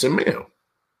 games, it's $1 million.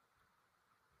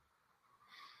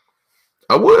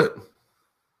 I would.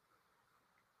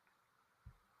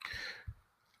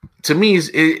 To me,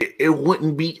 it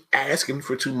wouldn't be asking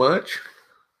for too much.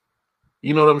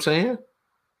 You know what I'm saying?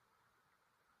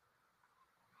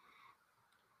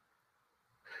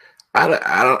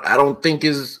 I don't think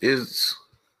is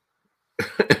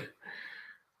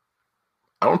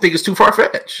I don't think it's too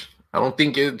far-fetched. I don't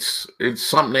think it's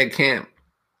something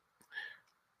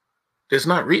that's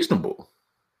not reasonable.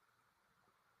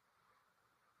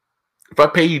 If I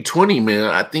pay you $20 million,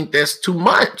 I think that's too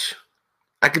much.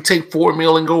 I could take $4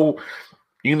 million and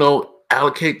go,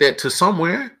 allocate that to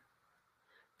somewhere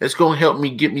It's going to help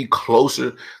me get me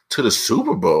closer to the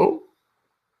Super Bowl.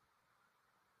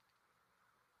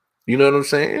 You know what I'm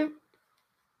saying?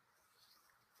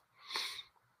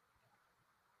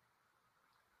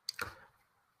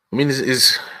 I mean,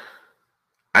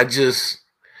 I just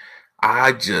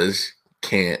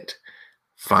can't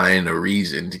find a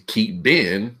reason to keep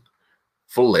Ben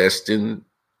for less than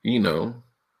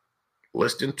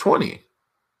 20.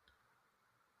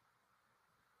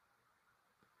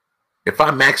 If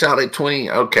I max out at 20,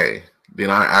 okay,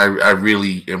 then I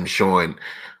really am showing,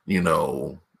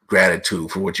 gratitude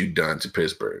for what you've done to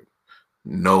Pittsburgh.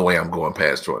 No way I'm going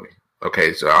past 20.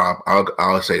 Okay, so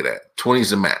I'll say that 20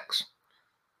 is the max.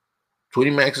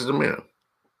 20 max is the minimum.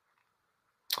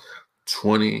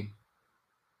 20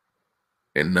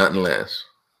 and nothing less.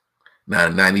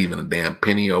 Not even a damn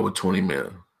penny over 20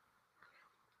 mil.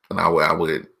 And I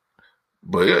would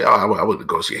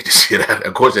negotiate this shit out.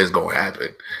 Of course, that's gonna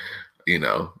happen.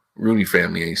 Rooney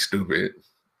family ain't stupid.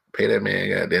 Pay that man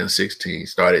goddamn 16.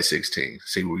 Start at 16.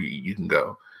 See where you can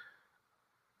go.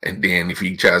 And then if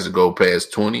he tries to go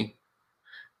past 20,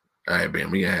 all right,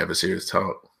 man, we gonna have a serious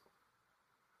talk.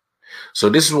 So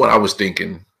this is what I was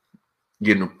thinking,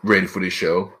 getting ready for this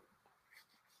show.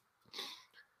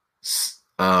 So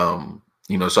I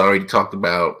already talked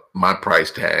about my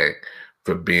price tag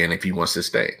for Ben if he wants to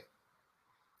stay.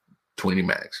 20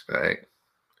 max, right?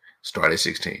 Start at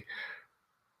 16.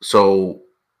 So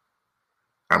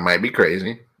I might be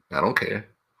crazy. I don't care.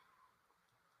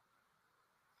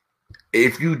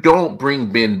 If you don't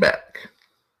bring Ben back,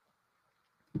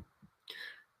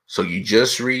 so you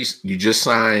just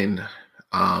signed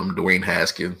Dwayne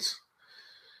Haskins.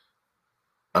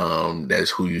 That's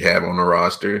who you have on the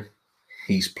roster.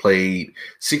 He's played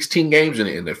 16 games in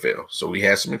the NFL, so he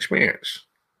has some experience.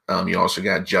 You also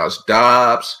got Josh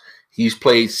Dobbs. He's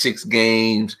played 6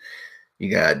 games. You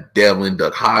got Devlin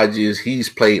Duck Hodges. He's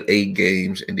played 8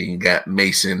 games. And then you got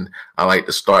Mason. I like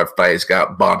to start fights.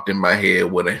 Got bopped in my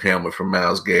head with a helmet from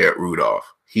Myles Garrett Rudolph.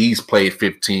 He's played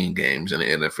 15 games in the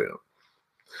NFL.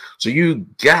 So you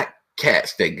got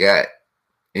cats that got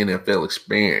NFL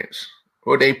experience,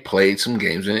 or they played some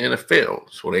games in the NFL.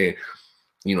 So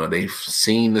they've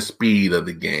seen the speed of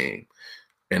the game,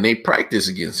 and they practice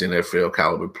against NFL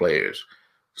caliber players.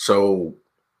 So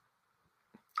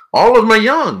all of them are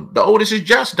young. The oldest is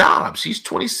Josh Dobbs. He's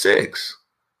 26.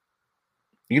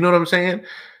 You know what I'm saying?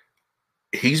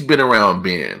 He's been around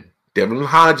Ben. Devlin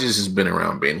Hodges has been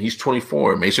around Ben. He's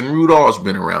 24. Mason Rudolph's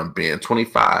been around Ben,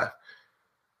 25.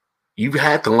 You've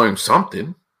had to learn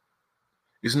something.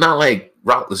 It's not like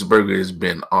Roethlisberger has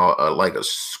been like a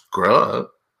scrub.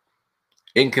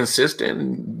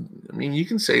 Inconsistent. I mean, you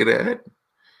can say that.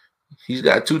 He's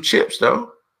got 2 chips,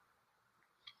 though.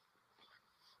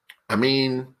 I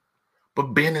mean,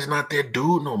 but Ben is not that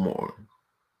dude no more.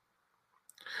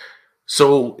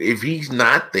 So if he's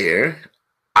not there,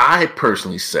 I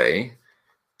personally say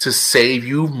to save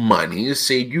you money, to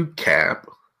save you cap,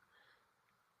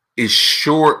 is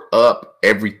shore up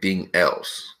everything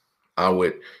else. I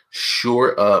would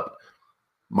shore up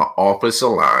my offensive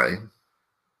line.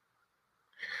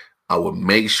 I would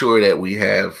make sure that we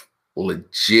have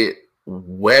legit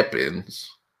weapons.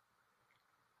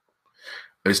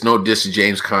 There's no diss to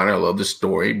James Conner. I love the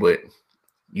story, but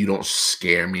you don't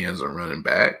scare me as a running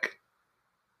back.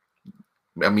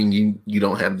 I mean, you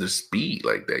don't have the speed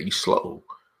like that. You slow.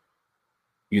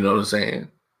 You know what I'm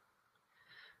saying?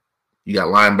 You got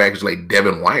linebackers like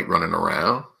Devin White running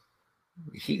around.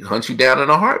 He hunts you down in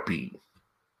a heartbeat.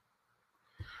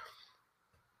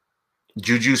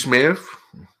 Juju Smith,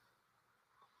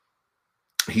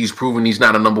 he's proven he's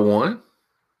not a number 1.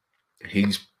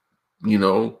 He's,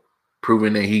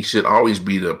 proven that he should always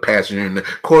be the passenger in the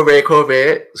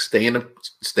Corvette. Stay in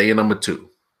number 2.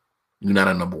 You're not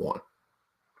a number 1.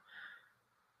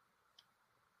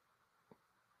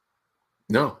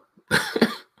 No.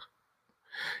 If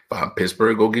I'm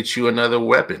Pittsburgh, go get you another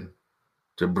weapon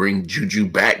to bring Juju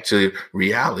back to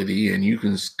reality, and you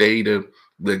can stay the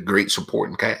great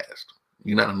supporting cast.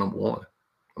 You're not a number 1.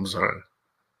 I'm sorry.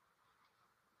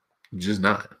 You're just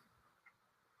not.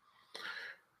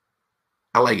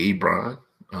 I like Ebron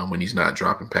when he's not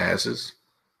dropping passes,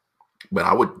 but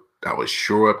I would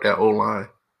shore up that O-line.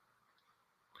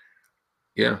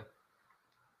 Yeah.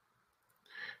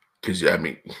 Because, I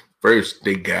mean, first,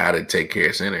 they got to take care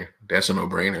of center. That's a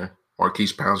no-brainer.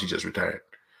 Marquise Pouncey just retired.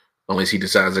 Unless he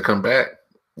decides to come back,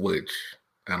 which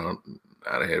I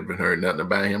haven't heard nothing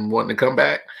about him wanting to come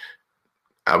back.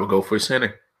 I would go for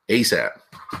center ASAP.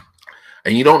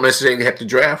 And you don't necessarily have to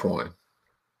draft one.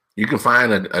 You can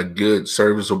find a good,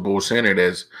 serviceable center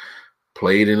that's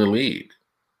played in the league.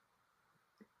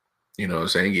 You know what I'm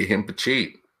saying? Get him for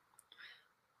cheap.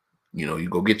 You know, you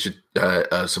go get your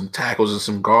some tackles and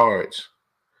some guards.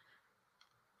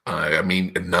 I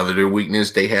mean, another their weakness,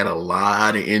 they had a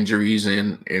lot of injuries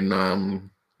in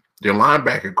their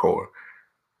linebacker core.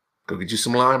 Go get you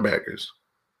some linebackers.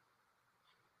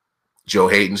 Joe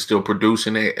Hayden's still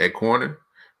producing at corner.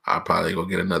 I'll probably go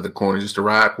get another corner just to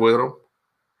rock with him.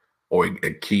 Or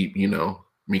keep, you know,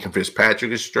 Mika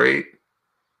Fitzpatrick is straight.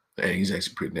 And he's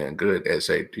actually pretty damn good at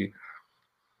safety.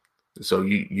 So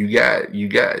you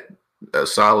got a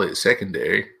solid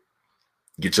secondary.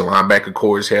 Get your linebacker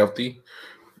cores healthy.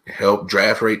 Help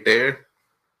draft right there.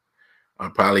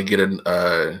 I'll probably get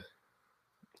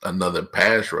another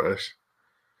pass rush.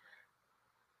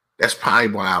 That's probably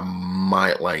why I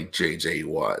might like J.J.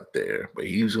 Watt there. But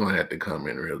he's going to have to come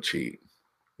in real cheap.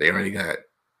 They already got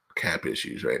cap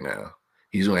issues right now.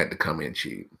 He's going to have to come in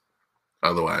cheap.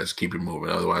 Otherwise, keep it moving.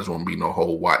 Otherwise, won't be no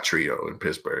whole Watt trio in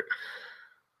Pittsburgh.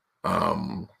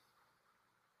 Because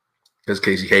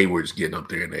Casey Hayward's getting up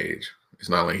there in age. It's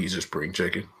not like he's a spring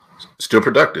chicken. Still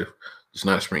productive. It's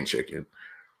not a spring chicken.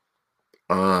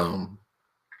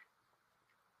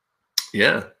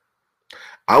 Yeah.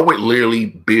 I would literally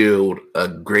build a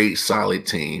great, solid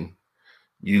team.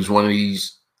 Use one of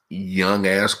these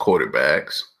young-ass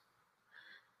quarterbacks.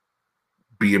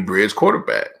 Be a bridge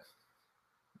quarterback.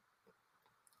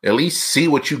 At least see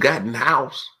what you got in the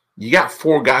house. You got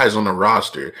 4 guys on the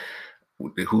roster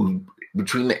who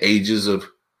between the ages of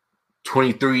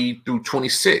 23 through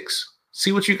 26.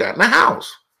 See what you got in the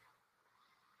house.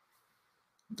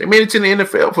 They made it to the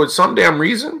NFL for some damn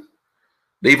reason.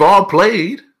 They've all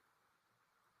played.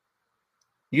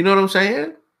 You know what I'm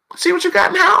saying? See what you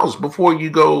got in the house before you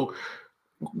go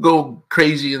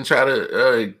crazy and try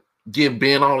to give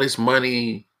Ben all this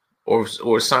money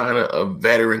or sign a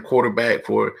veteran quarterback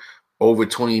for over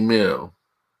 $20 million.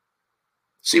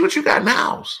 See what you got in the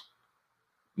house.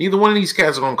 Neither one of these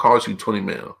cats are going to cost you $20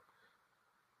 million.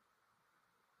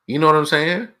 You know what I'm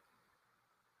saying?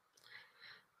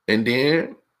 And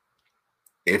then,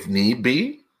 if need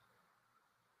be,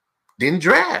 then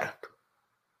draft.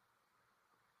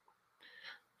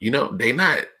 You know, they're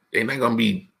not gonna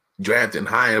be drafting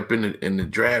high up in the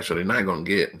draft, so they're not gonna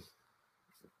get.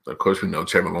 Of course, we know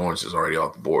Trevor Lawrence is already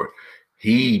off the board.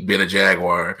 He been a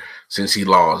Jaguar since he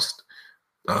lost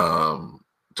to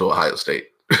Ohio State.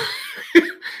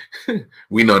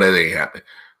 We know that ain't happening.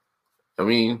 I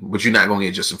mean, but you're not gonna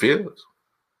get Justin Fields.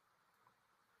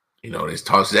 You know, there's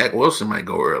talk Zach Wilson might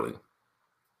go early.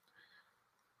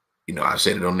 You know, I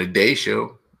said it on the Day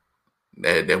Show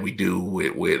that we do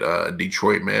with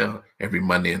Detroit Mail every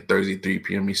Monday and Thursday, 3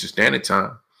 p.m. Eastern Standard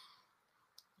Time.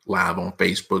 Live on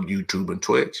Facebook, YouTube, and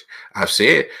Twitch. I've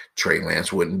said Trey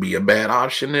Lance wouldn't be a bad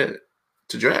option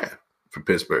to draft for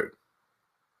Pittsburgh.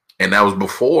 And that was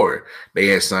before they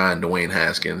had signed Dwayne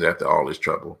Haskins after all this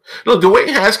trouble. No, Dwayne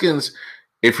Haskins,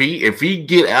 if he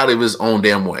get out of his own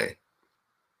damn way,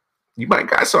 you might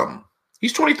got something.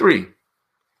 He's 23.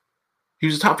 He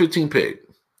was a top 15 pick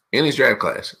in his draft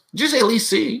class. Just at least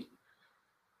see.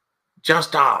 Josh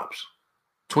Dobbs,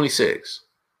 26.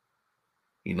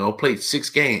 You know, played 6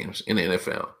 games in the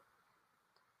NFL.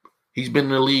 He's been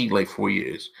in the league like 4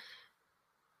 years.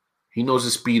 He knows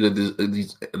the speed of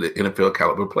the NFL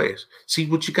caliber players. See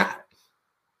what you got.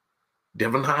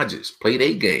 Devin Hodges played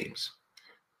 8 games.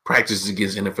 Practices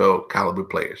against NFL caliber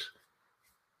players.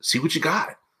 See what you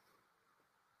got.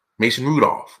 Mason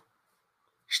Rudolph.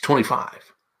 He's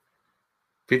 25.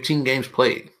 15 games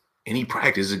played. And he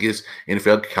practiced against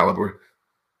NFL caliber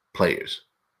players.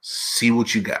 See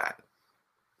what you got.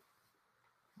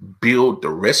 Build the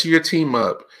rest of your team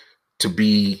up to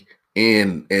be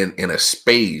in a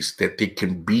space that they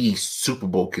can be Super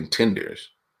Bowl contenders.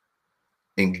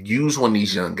 And use one of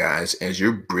these young guys as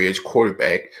your bridge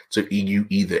quarterback so you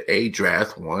either A,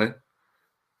 draft one,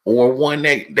 or one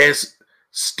that's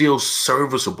still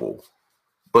serviceable.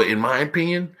 But in my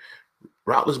opinion,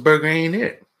 Roethlisberger ain't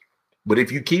it. But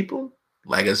if you keep him,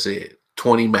 like I said,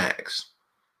 20 max.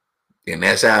 And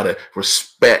that's out of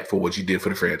respect for what you did for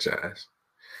the franchise.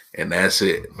 And that's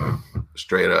it.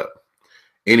 Straight up.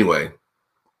 Anyway,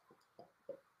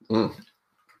 that's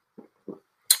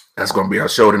going to be our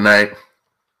show tonight.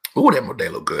 Ooh, that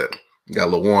Modelo good. Got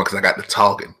a little warm because I got to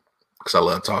talking. Because I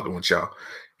love talking with y'all.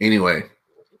 Anyway,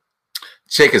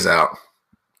 check us out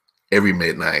every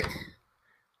midnight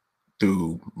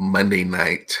through Monday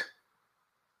night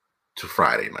to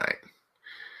Friday night.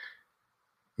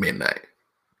 Midnight.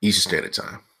 Eastern Standard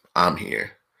Time. I'm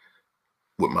here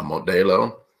with my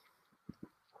Modelo.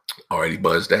 Already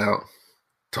buzzed out.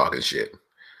 Talking shit.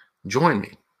 Join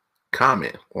me.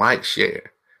 Comment. Like.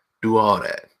 Share. Do all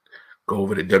that. Go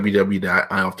over to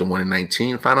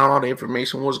www.ioften119, find out all the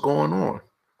information what's going on.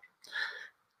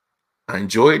 I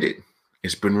enjoyed it.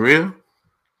 It's been real.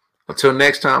 Until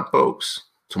next time, folks,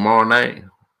 tomorrow night,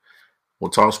 we'll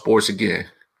talk sports again.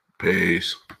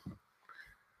 Peace.